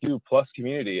LGBTQ plus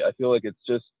community, I feel like it's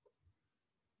just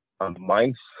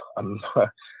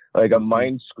like a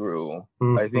mind screw.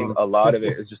 Mm-hmm. I think a lot of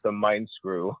it is just a mind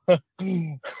screw.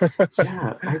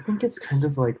 Yeah, I think it's kind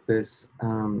of like this,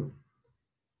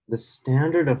 the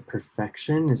standard of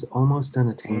perfection is almost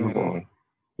unattainable.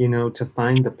 To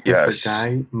find the perfect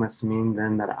guy must mean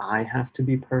then that I have to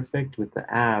be perfect with the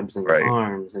abs and the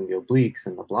arms and the obliques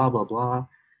and the blah, blah, blah.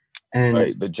 And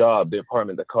the job, the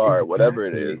apartment, the car, exactly. Whatever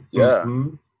it is. Yeah.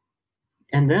 Mm-hmm.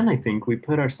 And then I think we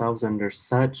put ourselves under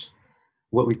such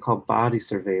what we call body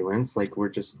surveillance, like we're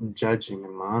just judging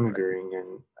and monitoring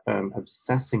and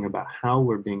obsessing about how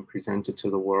we're being presented to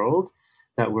the world,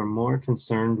 that we're more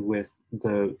concerned with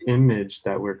the image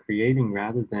that we're creating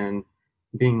rather than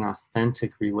being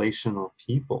authentic relational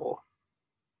people.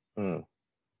 And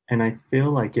I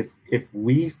feel like if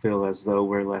we feel as though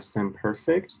we're less than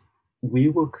perfect, we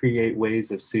will create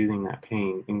ways of soothing that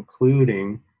pain,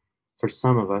 including, for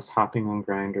some of us, hopping on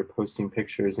Grindr, posting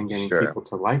pictures and getting people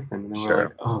to like them. And then we're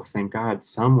like, oh, thank God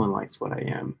someone likes what I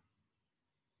am.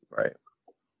 Right.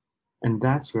 And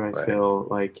that's where I feel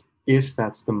like if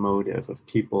that's the motive of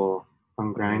people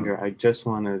on Grindr,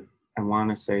 I want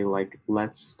to say, like,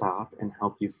 let's stop and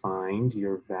help you find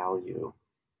your value.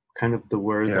 Kind of the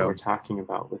word that we're talking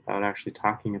about without actually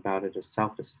talking about it as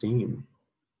self-esteem.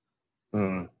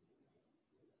 Yeah,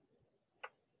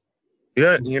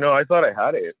 I thought I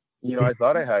had it. I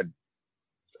thought I had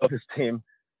self-esteem.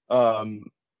 I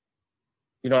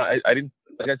didn't,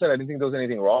 like I said, I didn't think there was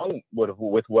anything wrong with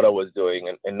what I was doing,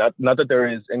 and not that there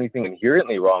is anything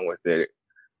inherently wrong with it.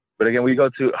 But again, we go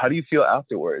to, how do you feel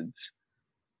afterwards?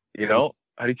 How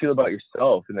do you feel about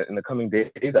yourself in the coming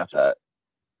days after that?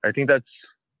 I think that's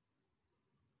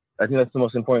the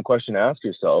most important question to ask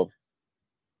yourself.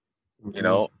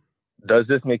 Does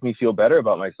this make me feel better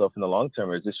about myself in the long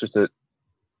term, or is this just a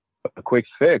quick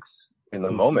fix in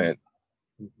the moment?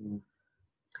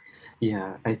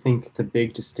 Yeah, I think the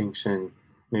big distinction,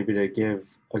 maybe to give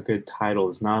a good title,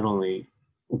 is not only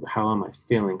how am I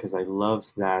feeling, because I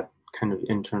love that kind of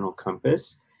internal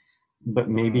compass, but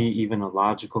maybe even a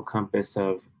logical compass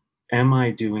of, am I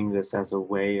doing this as a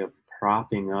way of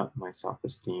propping up my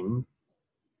self-esteem?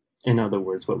 In other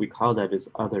words, what we call that is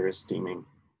other esteeming.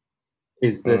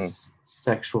 Is this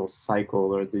sexual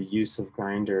cycle or the use of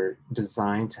Grindr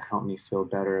designed to help me feel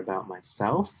better about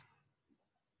myself?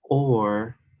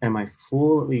 Or am I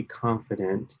fully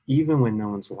confident, even when no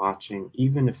one's watching,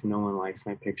 even if no one likes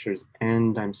my pictures,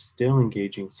 and I'm still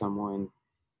engaging someone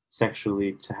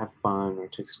sexually to have fun or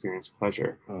to experience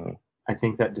pleasure? I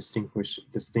think that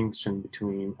distinction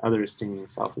between other esteem and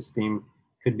self-esteem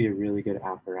could be a really good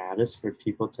apparatus for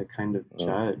people to kind of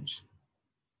judge.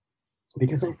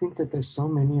 Because I think that there's so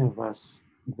many of us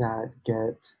that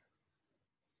get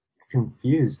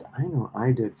confused. I know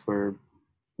I did for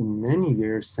many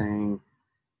years, saying,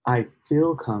 I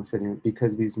feel confident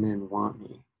because these men want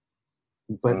me.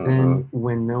 But then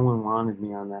when no one wanted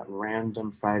me on that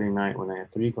random Friday night when I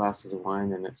had 3 glasses of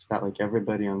wine and it felt like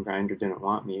everybody on Grindr didn't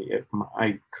want me,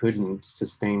 I couldn't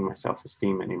sustain my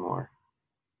self-esteem anymore.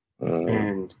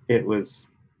 And it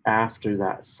was after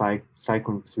that,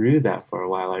 cycling through that for a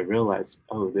while, I realized,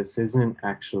 oh, this isn't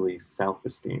actually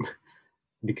self-esteem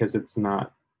because it's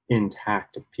not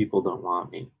intact if people don't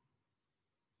want me.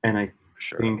 And I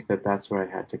think that that's where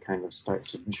I had to kind of start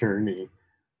to journey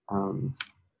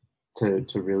to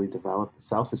really develop the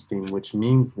self-esteem, which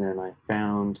means then I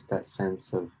found that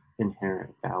sense of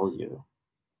inherent value.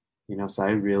 So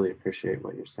I really appreciate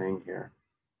what you're saying here.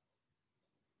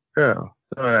 Yeah.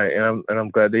 All right. And I'm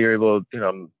glad that you're able,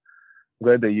 I'm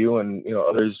glad that you and,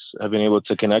 others have been able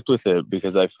to connect with it,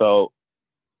 because I felt,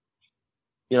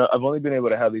 I've only been able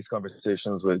to have these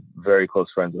conversations with very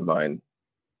close friends of mine,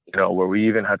 where we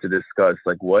even had to discuss,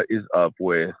 like, what is up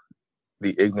with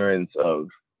the ignorance of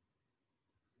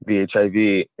the HIV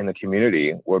in the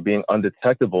community or being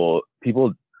undetectable,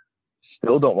 people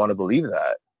still don't want to believe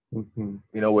that. Mm-hmm.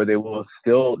 You know, where they will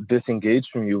still disengage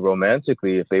from you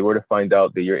romantically if they were to find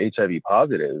out that you're HIV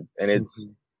positive, and it's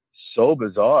so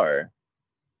bizarre.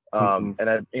 And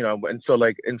I, you know, and so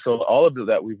all of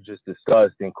that we've just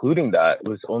discussed, including that,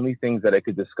 was only things that I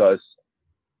could discuss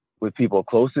with people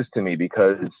closest to me,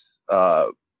 because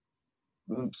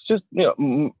it's just, you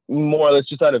know, more or less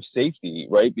just out of safety,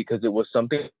 right? Because it was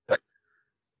something that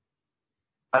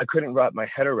I couldn't wrap my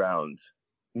head around,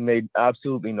 made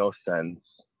absolutely no sense.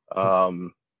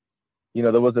 You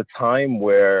know, there was a time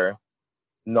where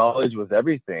knowledge was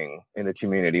everything in the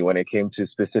community when it came to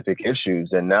specific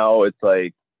issues, and now it's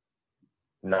like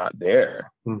not there.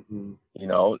 You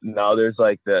know, now there's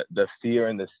like the fear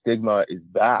and the stigma is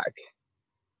back,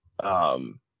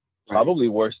 probably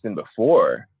worse than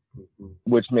before,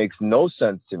 which makes no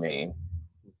sense to me.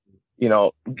 You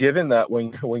know, given that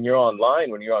when you're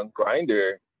online, when you're on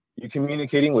Grindr, you're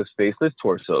communicating with faceless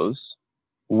torsos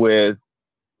with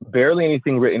barely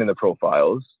anything written in the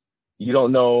profiles. You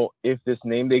don't know if this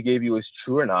name they gave you is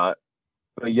true or not,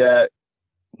 but yet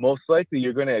most likely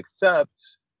you're going to accept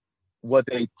what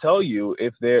they tell you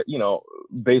if they're, you know,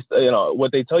 based, you know,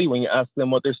 what they tell you when you ask them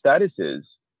what their status is.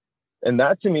 And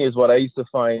that to me is what I used to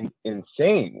find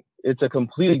insane. It's a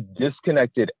completely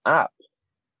disconnected app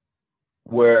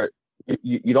where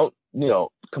you don't, you know,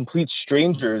 complete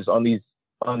strangers on these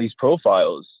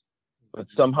profiles, but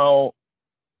somehow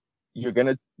you're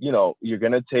gonna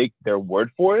take their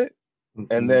word for it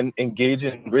and then engage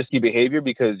in risky behavior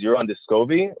because you're on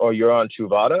Discovery or you're on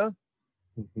Truvada.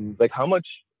 Like, how much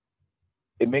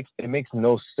it makes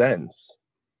no sense.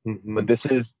 But this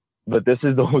is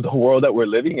the world that we're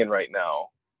living in right now.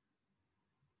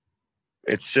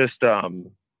 It's just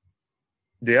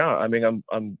yeah, I mean,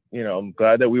 I'm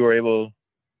glad that we were able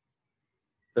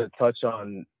to touch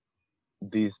on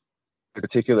these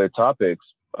particular topics,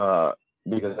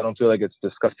 because I don't feel like it's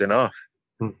discussed enough.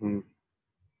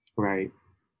 Right.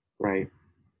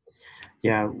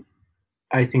 Yeah,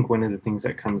 I think one of the things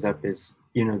that comes up is,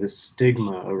 you know, the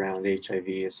stigma around HIV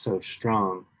is so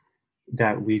strong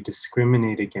that we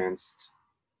discriminate against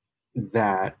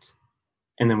that,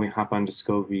 and then we hop on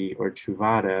Discovery or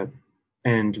Truvada,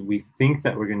 and we think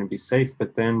that we're going to be safe,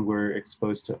 but then we're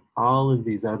exposed to all of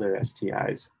these other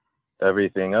STIs.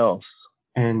 Everything else.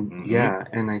 And yeah,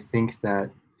 and I think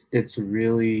that it's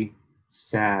really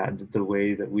sad the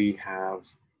way that we have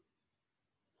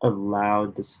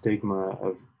allowed the stigma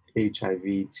of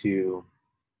HIV to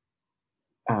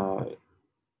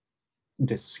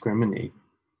discriminate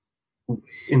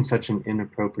in such an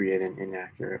inappropriate and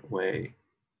inaccurate way.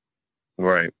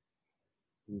 Right.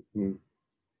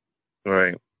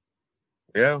 Right.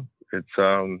 Yeah. It's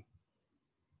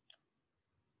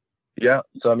yeah.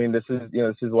 So I mean, this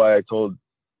is why I told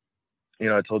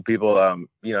people, I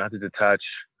have to detach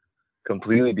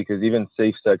completely, because even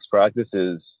safe sex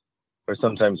practices are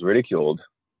sometimes ridiculed.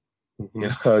 You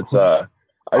know, it's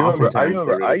I remember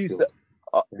I used to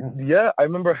I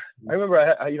remember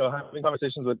having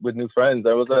conversations with new friends.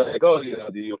 I was like, oh, you know,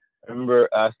 I remember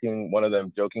asking one of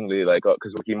them jokingly, like, oh,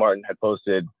 because Ricky Martin had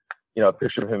posted, you know, a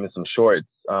picture of him in some shorts,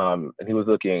 and he was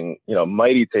looking, you know,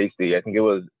 mighty tasty. I think it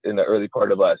was in the early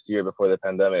part of last year before the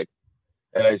pandemic.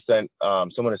 And I sent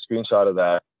someone a screenshot of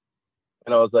that,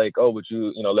 and I was like, oh, would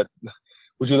you let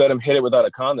him hit it without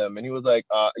a condom? And he was like,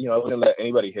 I wouldn't let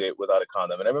anybody hit it without a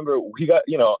condom. And I remember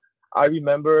I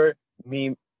remember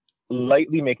me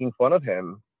lightly making fun of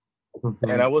him,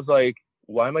 and I was like,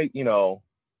 why am I,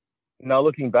 now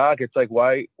looking back, it's like,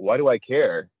 why do I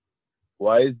care?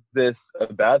 Why is this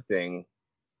a bad thing?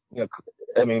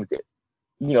 I mean,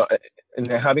 and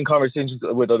having conversations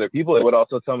with other people, it would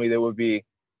also tell me they would be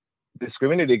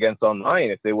discriminated against online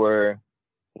if they were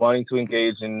wanting to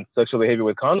engage in sexual behavior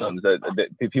with condoms, that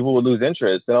people would lose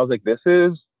interest. And I was like, this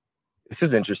is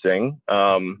interesting,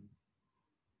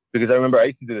 because I remember I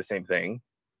used to do the same thing.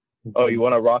 Oh, you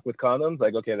want to rock with condoms?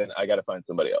 Like, okay, then I got to find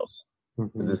somebody else.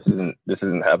 This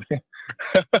isn't happening.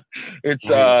 It's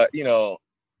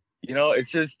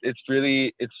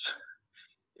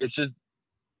it's just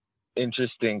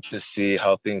interesting to see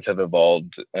how things have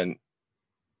evolved, and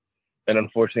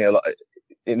unfortunately,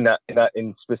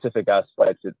 in specific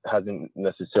aspects, it hasn't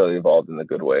necessarily evolved in a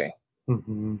good way.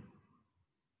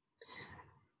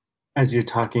 As you're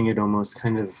talking, it almost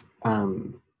kind of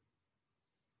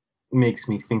makes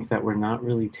me think that we're not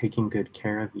really taking good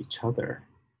care of each other.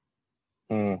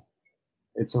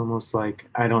 It's almost like,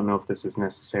 I don't know if this is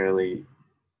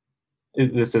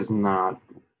not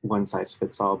one size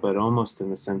fits all, but almost in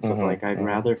the sense of like, I'd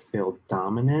rather feel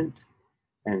dominant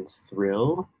and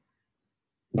thrill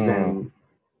than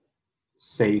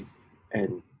safe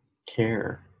and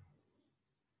care.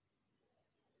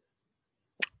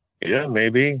 Yeah,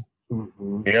 maybe.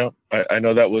 Mm-hmm. Yeah, I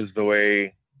know that was the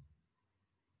way.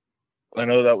 I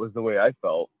know that was the way I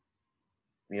felt.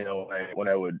 You know, when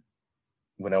I would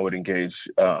engage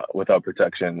without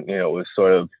protection. You know, it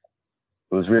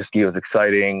was risky. It was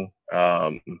exciting.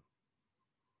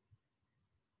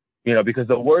 You know, because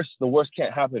the worst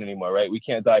can't happen anymore, right? We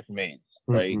can't die from AIDS,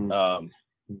 right? Mm-hmm.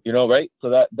 You know, right? So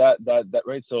that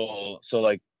right. So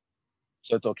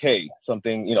it's okay.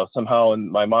 Something, you know, somehow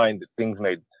in my mind things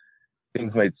made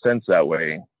sense that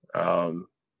way. But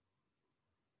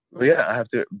yeah,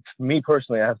 me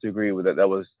personally, I have to agree with that.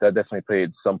 That definitely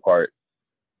played some part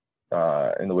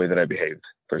in the way that I behaved,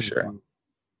 for Mm-hmm. sure.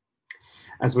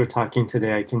 As we're talking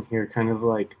today, I can hear kind of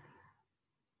like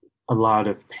a lot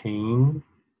of pain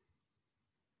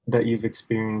that you've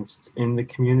experienced in the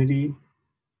community,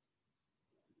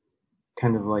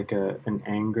 kind of like an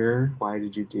anger. Why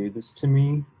did you do this to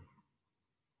me?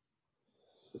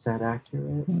 Is that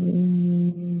accurate?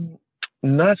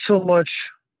 Not so much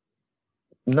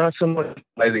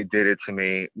why they did it to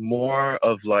me, more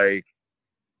of like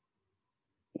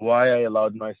why I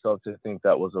allowed myself to think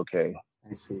that was okay.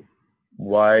 I see.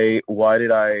 Why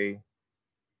did I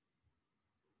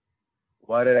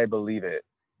believe it?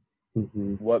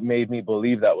 Mm-hmm. What made me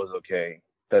believe that was okay?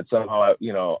 That somehow,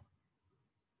 you know,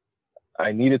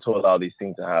 I needed to allow these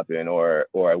things to happen, or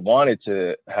I wanted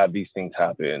to have these things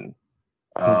happen.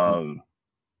 Mm-hmm.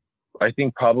 I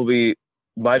think probably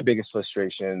my biggest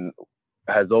frustration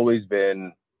has always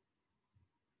been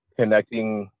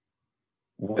connecting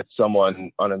with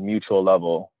someone on a mutual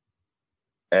level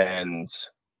and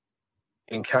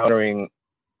encountering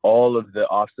all of the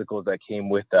obstacles that came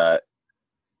with that,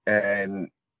 and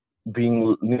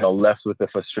being, you know, left with the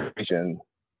frustration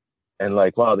and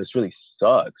like, wow, this really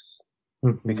sucks.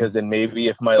 Mm-hmm. Because then maybe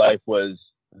if my life was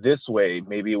this way,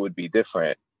 maybe it would be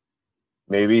different.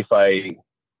 Maybe if I,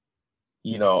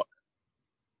 you know,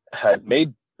 had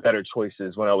made better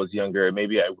choices when I was younger,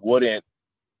 maybe I wouldn't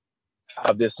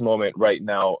have this moment right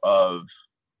now of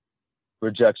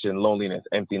rejection, loneliness,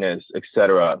 emptiness,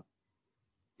 etc.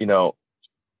 You know,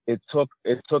 it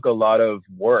took a lot of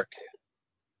work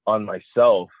on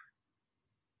myself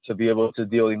to be able to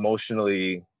deal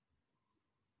emotionally,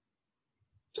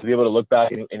 to be able to look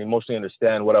back and emotionally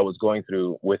understand what I was going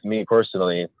through with me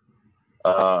personally.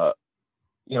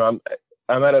 You know,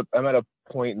 I'm at a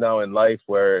point now in life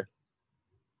where,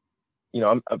 you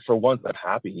know, for once I'm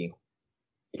happy.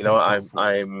 You know, That's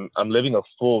awesome. I'm living a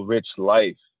full, rich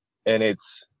life, and it's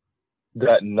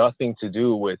got nothing to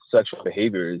do with sexual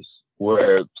behaviors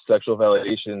where sexual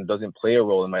validation doesn't play a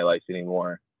role in my life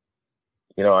anymore.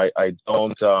 You know, I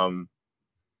don't,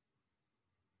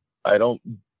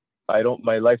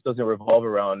 my life doesn't revolve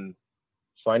around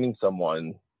finding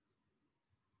someone.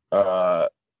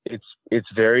 It's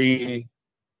very,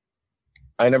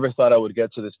 I never thought I would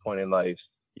get to this point in life.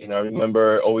 You know, I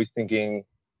remember always thinking,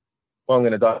 well, I'm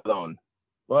going to die alone.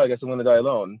 Well, I guess I'm going to die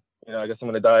alone. You know, I guess I'm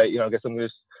going to die, you know, I guess I'm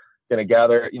just going to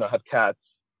gather, you know, have cats.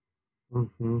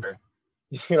 Mm-hmm.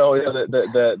 You know,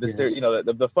 the Yes. you know,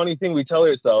 the funny thing we tell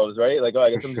ourselves, right? Like, oh,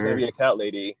 I guess For I'm just going to sure. be a cat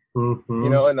lady. Mm-hmm. You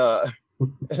know, and I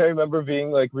remember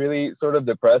being like really sort of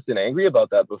depressed and angry about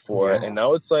that before. Yeah. And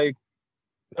now it's like,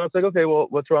 okay, well,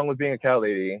 what's wrong with being a cat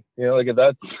lady? You know, like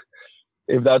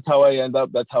if that's how I end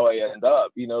up, that's how I end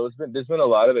up. You know, there's been a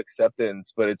lot of acceptance,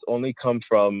 but it's only come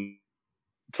from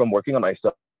working on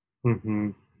myself. Mm-hmm.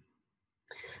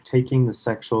 Taking the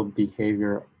sexual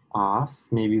behavior off,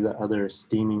 maybe the other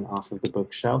steaming off of the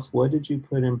bookshelf, what did you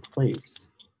put in place?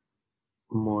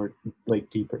 More like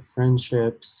deeper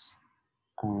friendships?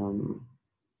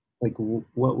 Like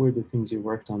what were the things you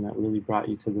worked on that really brought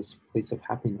you to this place of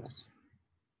happiness?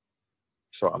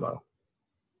 Trauma.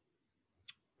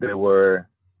 There were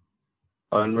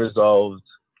unresolved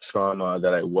trauma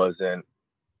that I wasn't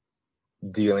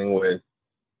dealing with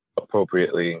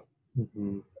appropriately,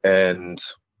 Mm-hmm. and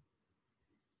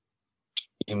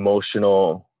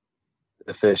emotional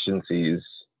deficiencies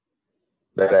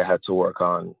that I had to work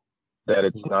on. That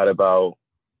it's not about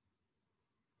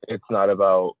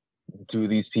do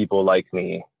these people like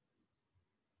me,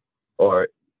 or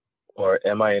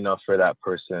am I enough for that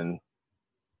person?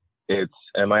 It's,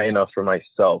 am I enough for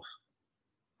myself?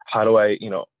 How do I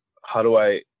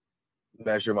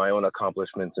measure my own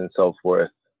accomplishments and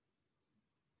self-worth?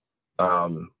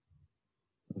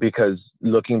 Because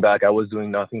looking back, I was doing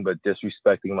nothing but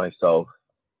disrespecting myself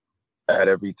at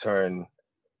every turn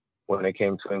when it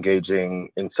came to engaging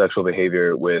in sexual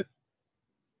behavior with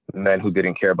men who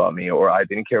didn't care about me, or I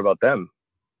didn't care about them.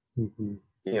 Mm-hmm.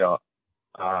 You know,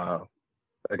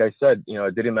 like I said,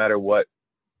 it didn't matter what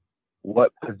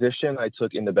position I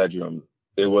took in the bedroom.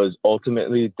 It was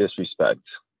ultimately disrespect.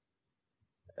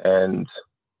 And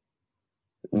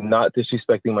not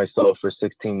disrespecting myself for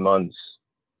 16 months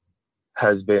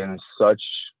has been such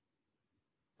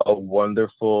a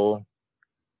wonderful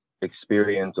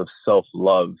experience of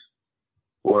self-love,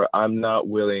 where I'm not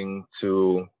willing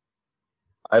to,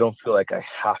 I don't feel like I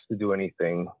have to do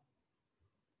anything.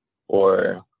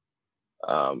 Or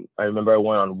I remember I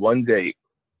went on one date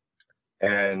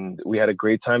and we had a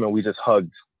great time and we just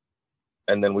hugged,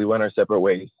 and then we went our separate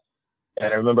ways.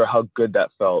 And I remember how good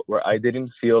that felt, where I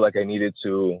didn't feel like I needed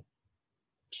to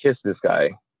kiss this guy,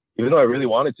 even though I really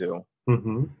wanted to,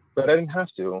 but I didn't have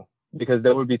to, because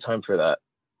there would be time for that.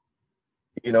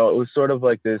 It was sort of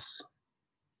like this,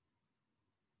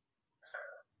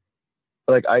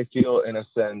 like I feel in a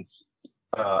sense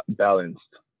balanced,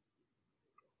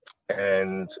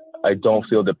 and I don't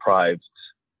feel deprived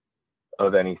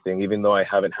of anything, even though I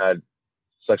haven't had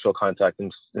sexual contact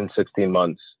in 16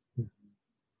 months.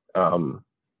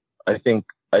 I think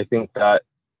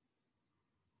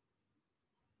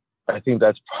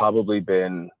that's probably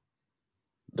been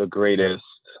the greatest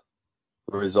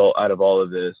result out of all of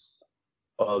this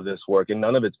work, and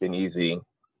none of it's been easy.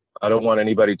 I don't want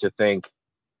anybody to think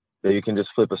that you can just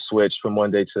flip a switch from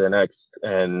one day to the next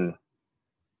and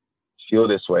feel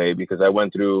this way, because I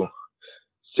went through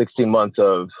 16 months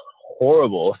of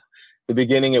horrible. The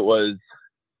beginning, it was,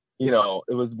 it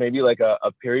was maybe like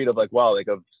a period of like, wow, like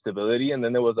of stability. And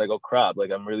then there was like, oh crap,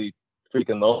 like I'm really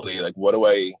freaking lonely. Like, what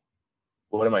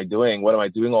am I doing? What am I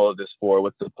doing all of this for?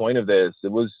 What's the point of this?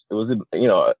 It was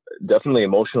a, definitely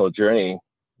emotional journey.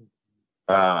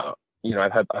 I've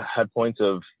had points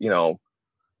of,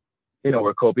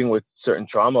 where coping with certain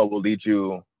trauma will lead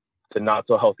you to not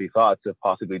so healthy thoughts of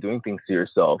possibly doing things to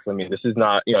yourself. I mean, this is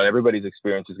not, everybody's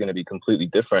experience is going to be completely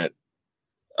different.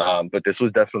 But this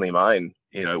was definitely mine.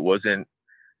 It wasn't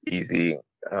easy.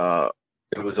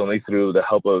 It was only through the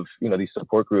help of, these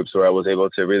support groups where I was able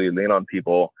to really lean on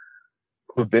people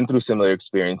who've been through similar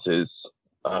experiences,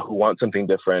 who want something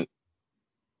different.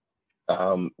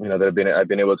 That I've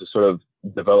been able to sort of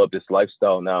develop this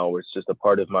lifestyle now where it's just a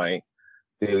part of my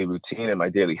daily routine and my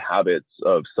daily habits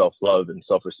of self-love and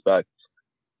self-respect,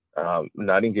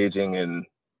 not engaging in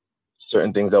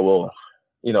certain things that will,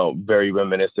 very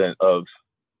reminiscent of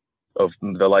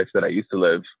the life that I used to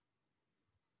live.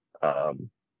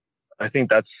 I think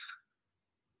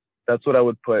that's what I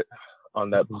would put on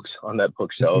that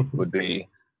bookshelf would be,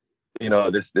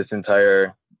 this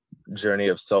entire journey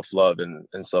of self-love and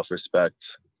self-respect,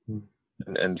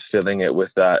 and filling it with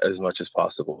that as much as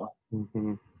possible.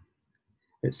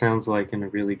 It sounds like in a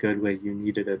really good way you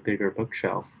needed a bigger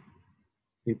bookshelf.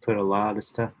 You put a lot of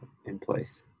stuff in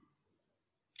place.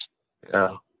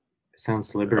 Yeah. It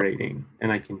sounds liberating,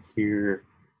 and I can hear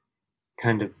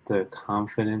kind of the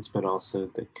confidence, but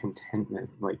also the contentment,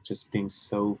 like just being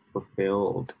so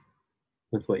fulfilled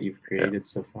with what you've created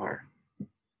so far.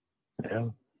 Yeah,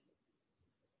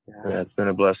 it's been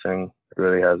a blessing. It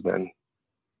really has been.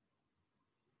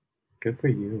 Good for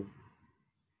you.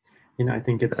 I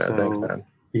think it's so. Thanks, man.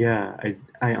 Yeah,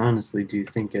 I honestly do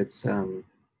think it's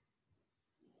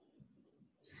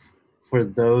for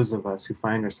those of us who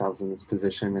find ourselves in this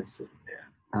position, it's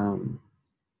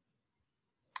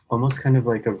almost kind of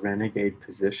like a renegade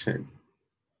position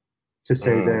to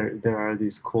say there are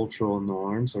these cultural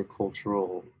norms or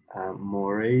cultural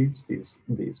mores, these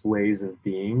ways of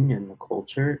being in the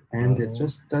culture, and it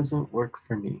just doesn't work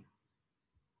for me.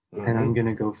 And I'm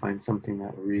gonna go find something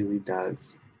that really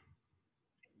does.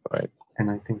 Right. And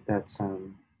I think that's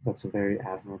a very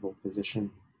admirable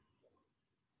position.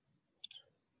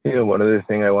 One other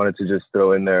thing I wanted to just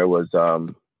throw in there was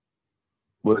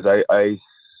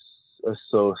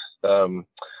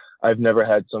I've never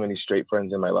had so many straight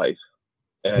friends in my life.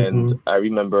 And I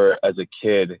remember as a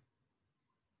kid,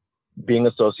 being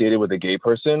associated with a gay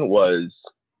person was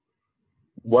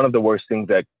one of the worst things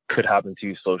that could happen to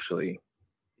you socially.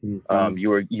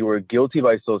 You were guilty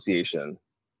by association.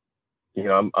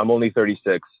 I'm only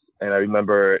 36, and I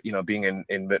remember being in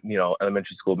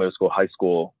elementary school, middle school, high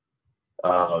school,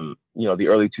 the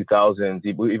early 2000s,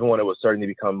 even when it was starting to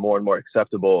become more and more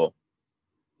acceptable.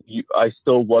 I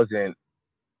still didn't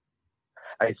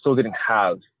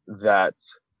have that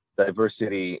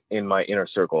diversity in my inner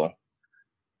circle.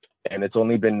 And it's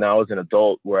only been now as an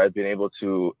adult where I've been able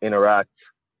to interact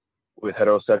with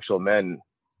heterosexual men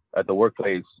at the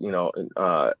workplace, in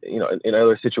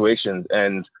other situations.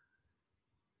 And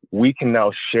we can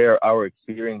now share our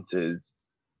experiences,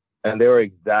 and they're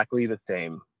exactly the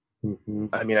same.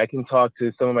 I mean, I can talk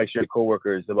to some of my shared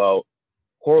coworkers about,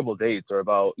 horrible dates or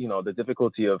about, the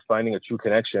difficulty of finding a true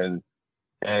connection.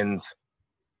 And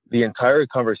the entire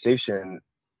conversation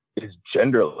is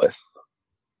genderless.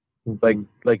 Mm-hmm.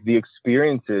 Like the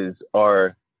experiences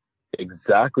are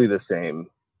exactly the same.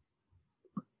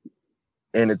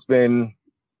 And it's been,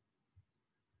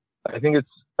 I think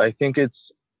it's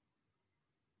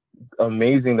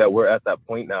amazing that we're at that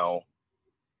point now,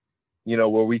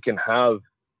 where we can have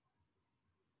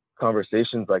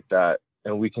conversations like that,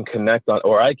 and we can connect on,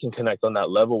 or I can connect on that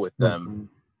level with them.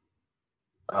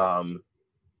 Mm-hmm.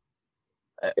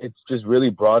 It's just really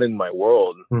broadened my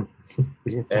world. And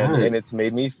it's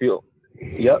made me feel,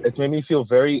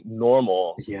 very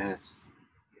normal. Yes.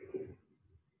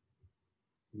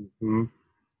 Mm-hmm.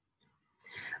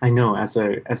 I know, as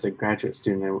a graduate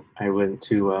student, I went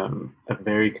to a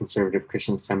very conservative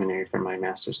Christian seminary for my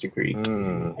master's degree.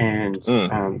 And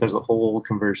there's a whole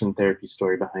conversion therapy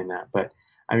story behind that. But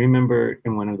I remember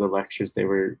in one of the lectures, they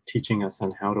were teaching us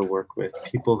on how to work with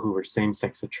people who were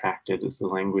same-sex attracted, is the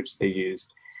language they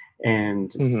used.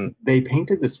 And they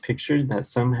painted this picture that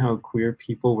somehow queer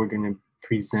people were going to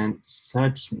present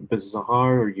such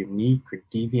bizarre or unique or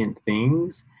deviant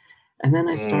things. And then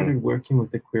I started working with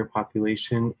the queer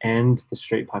population and the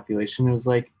straight population. It was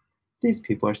like, these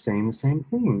people are saying the same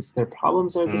things. Their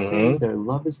problems are the same. Their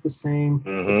love is the same.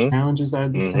 The challenges are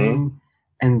the same.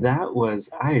 And that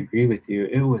was, I agree with you.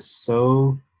 It was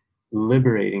so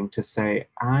liberating to say,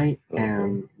 I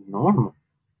am normal.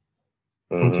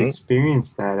 And to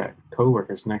experience that at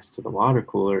coworkers next to the water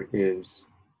cooler is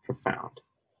profound.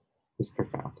 It's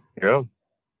profound. Yeah.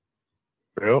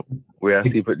 Yeah. We asked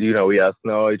people, we asked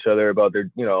to know each other about their,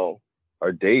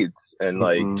 our dates, and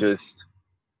like just,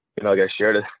 I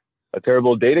shared a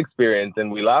terrible date experience,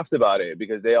 and we laughed about it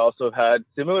because they also had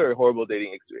similar horrible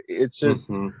dating experience. It's just,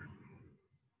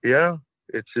 yeah,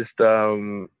 it's just,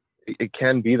 it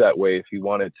can be that way if you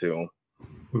wanted to.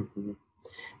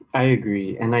 I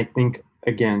agree. And I think,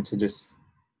 again, to just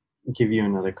give you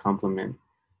another compliment,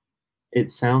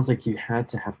 it sounds like you had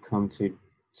to have come to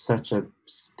such a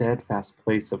steadfast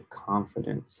place of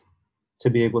confidence to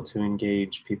be able to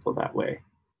engage people that way.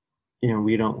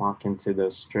 We don't walk into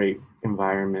those straight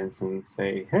environments and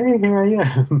say, hey, here I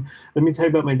am. Let me tell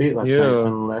you about my date last night,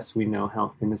 unless we know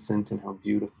how innocent and how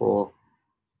beautiful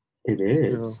it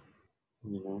is.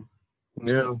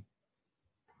 Yeah.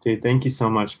 Dude, thank you so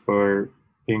much for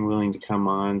being willing to come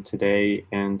on today,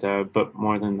 and but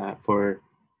more than that, for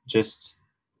just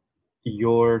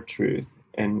your truth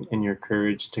and your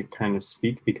courage to kind of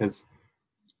speak, because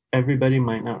everybody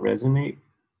might not resonate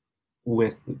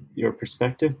with your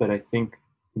perspective, but I think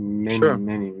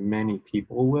many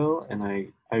people will. And I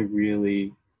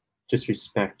really just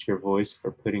respect your voice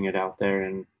for putting it out there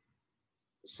and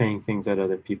saying things that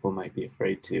other people might be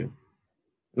afraid to.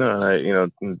 No,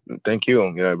 thank you.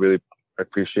 I really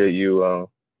appreciate you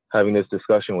having this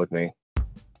discussion with me.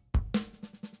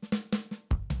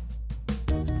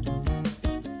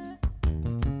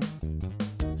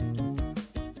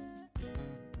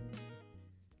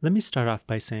 Let me start off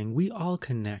by saying we all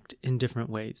connect in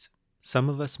different ways. Some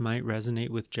of us might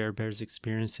resonate with Jer Bear's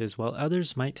experiences, while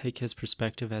others might take his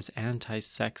perspective as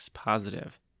anti-sex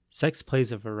positive. Sex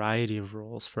plays a variety of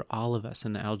roles for all of us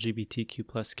in the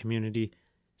LGBTQ+ community.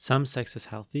 Some sex is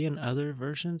healthy and other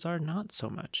versions are not so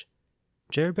much.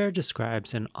 Jer Bear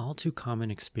describes an all too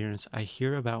common experience I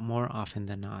hear about more often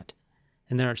than not,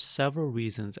 and there are several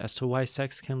reasons as to why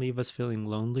sex can leave us feeling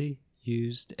lonely,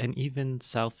 used, and even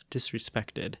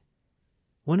self-disrespected.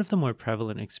 One of the more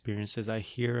prevalent experiences I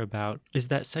hear about is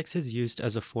that sex is used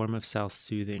as a form of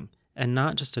self-soothing, and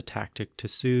not just a tactic to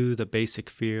soothe a basic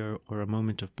fear or a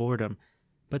moment of boredom,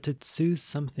 but to soothe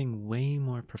something way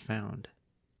more profound.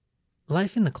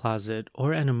 Life in the closet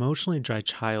or an emotionally dry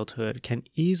childhood can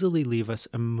easily leave us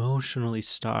emotionally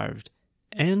starved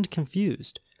and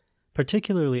confused,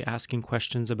 particularly asking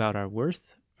questions about our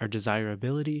worth, our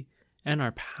desirability, and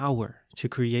our power to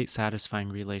create satisfying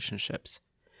relationships.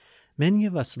 Many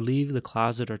of us leave the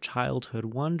closet or childhood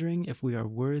wondering if we are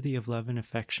worthy of love and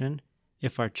affection,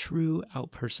 if our true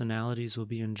out personalities will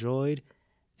be enjoyed,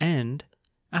 and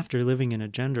after living in a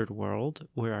gendered world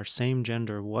where our same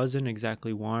gender wasn't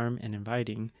exactly warm and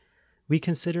inviting, we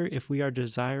consider if we are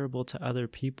desirable to other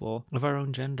people of our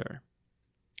own gender.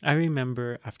 I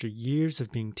remember after years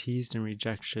of being teased and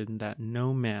rejection that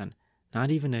no man,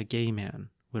 not even a gay man,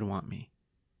 would want me.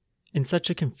 In such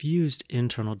a confused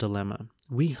internal dilemma,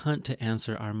 we hunt to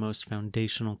answer our most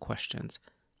foundational questions,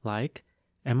 like,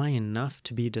 am I enough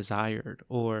to be desired?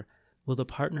 Or, will the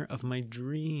partner of my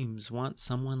dreams want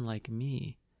someone like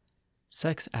me?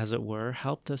 Sex, as it were,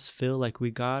 helped us feel like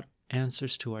we got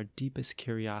answers to our deepest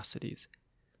curiosities.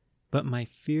 But my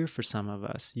fear for some of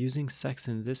us using sex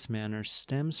in this manner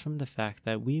stems from the fact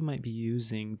that we might be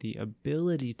using the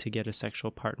ability to get a sexual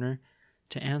partner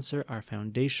to answer our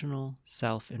foundational,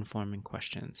 self-informing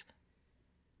questions.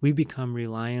 We become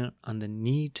reliant on the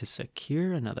need to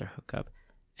secure another hookup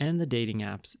and the dating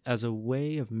apps as a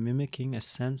way of mimicking a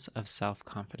sense of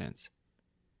self-confidence.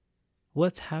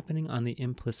 What's happening on the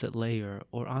implicit layer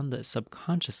or on the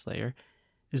subconscious layer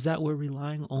is that we're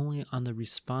relying only on the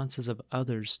responses of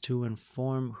others to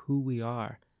inform who we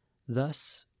are,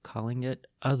 thus calling it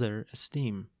other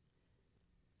esteem.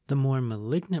 The more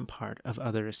malignant part of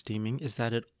other esteeming is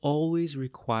that it always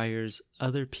requires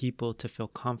other people to feel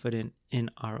confident in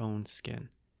our own skin.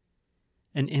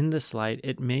 And in this light,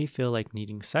 it may feel like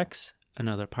needing sex,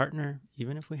 another partner,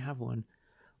 even if we have one,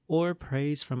 or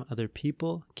praise from other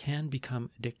people can become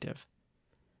addictive.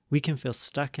 We can feel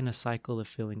stuck in a cycle of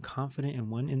feeling confident in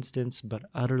one instance, but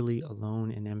utterly alone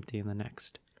and empty in the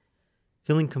next.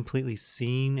 Feeling completely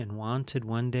seen and wanted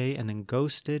one day and then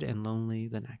ghosted and lonely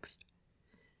the next.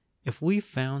 If we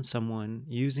found someone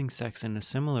using sex in a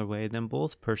similar way, then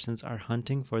both persons are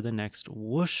hunting for the next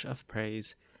whoosh of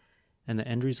praise, and the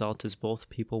end result is both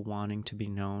people wanting to be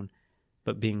known,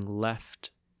 but being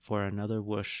left for another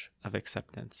whoosh of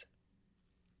acceptance.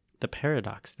 The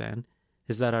paradox, then,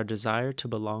 is that our desire to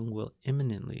belong will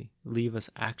imminently leave us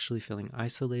actually feeling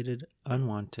isolated,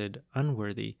 unwanted,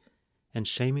 unworthy, and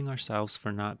shaming ourselves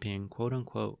for not being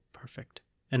quote-unquote perfect.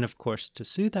 And of course, to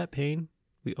soothe that pain,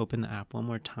 we open the app one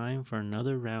more time for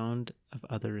another round of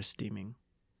other esteeming.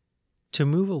 To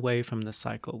move away from the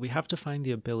cycle, we have to find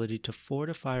the ability to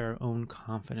fortify our own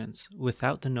confidence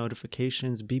without the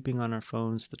notifications beeping on our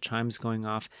phones, the chimes going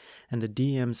off, and the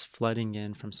DMs flooding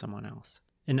in from someone else.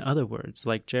 In other words,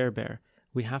 like Jer Bear,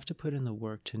 we have to put in the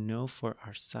work to know for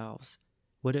ourselves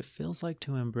what it feels like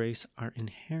to embrace our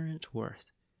inherent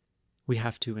worth. We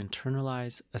have to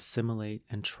internalize, assimilate,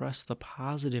 and trust the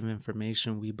positive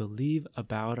information we believe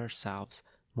about ourselves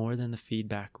more than the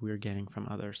feedback we're getting from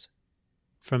others.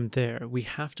 From there, we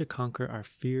have to conquer our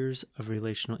fears of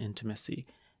relational intimacy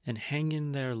and hang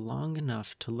in there long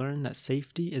enough to learn that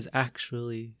safety is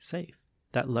actually safe,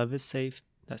 that love is safe,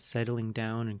 that settling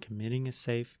down and committing is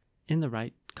safe, in the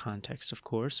right context, of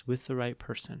course, with the right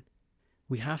person.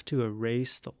 We have to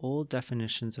erase the old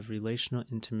definitions of relational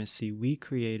intimacy we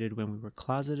created when we were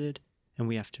closeted, and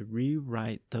we have to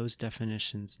rewrite those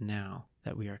definitions now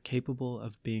that we are capable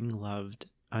of being loved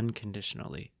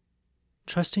unconditionally.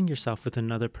 Trusting yourself with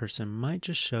another person might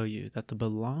just show you that the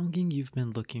belonging you've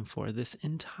been looking for this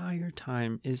entire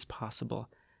time is possible,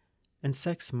 and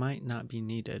sex might not be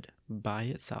needed by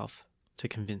itself to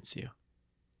convince you.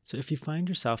 So if you find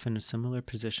yourself in a similar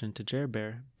position to Jer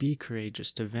Bear, be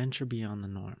courageous to venture beyond the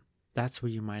norm. That's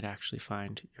where you might actually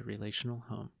find your relational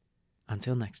home.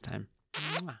 Until next time.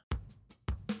 Mwah.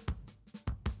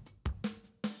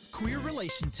 Queer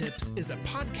Relation Tips is a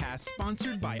podcast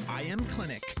sponsored by I Am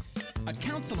Clinic, a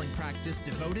counseling practice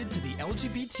devoted to the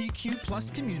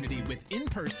LGBTQ+ community with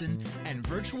in-person and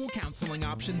virtual counseling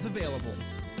options available.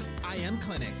 I Am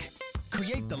Clinic.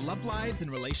 Create the love lives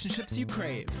and relationships you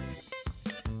crave.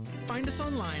 Find us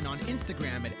online on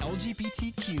Instagram at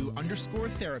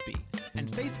LGBTQ_therapy and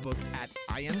Facebook at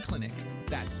I Am Clinic.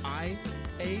 That's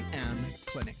I-A-M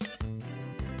Clinic.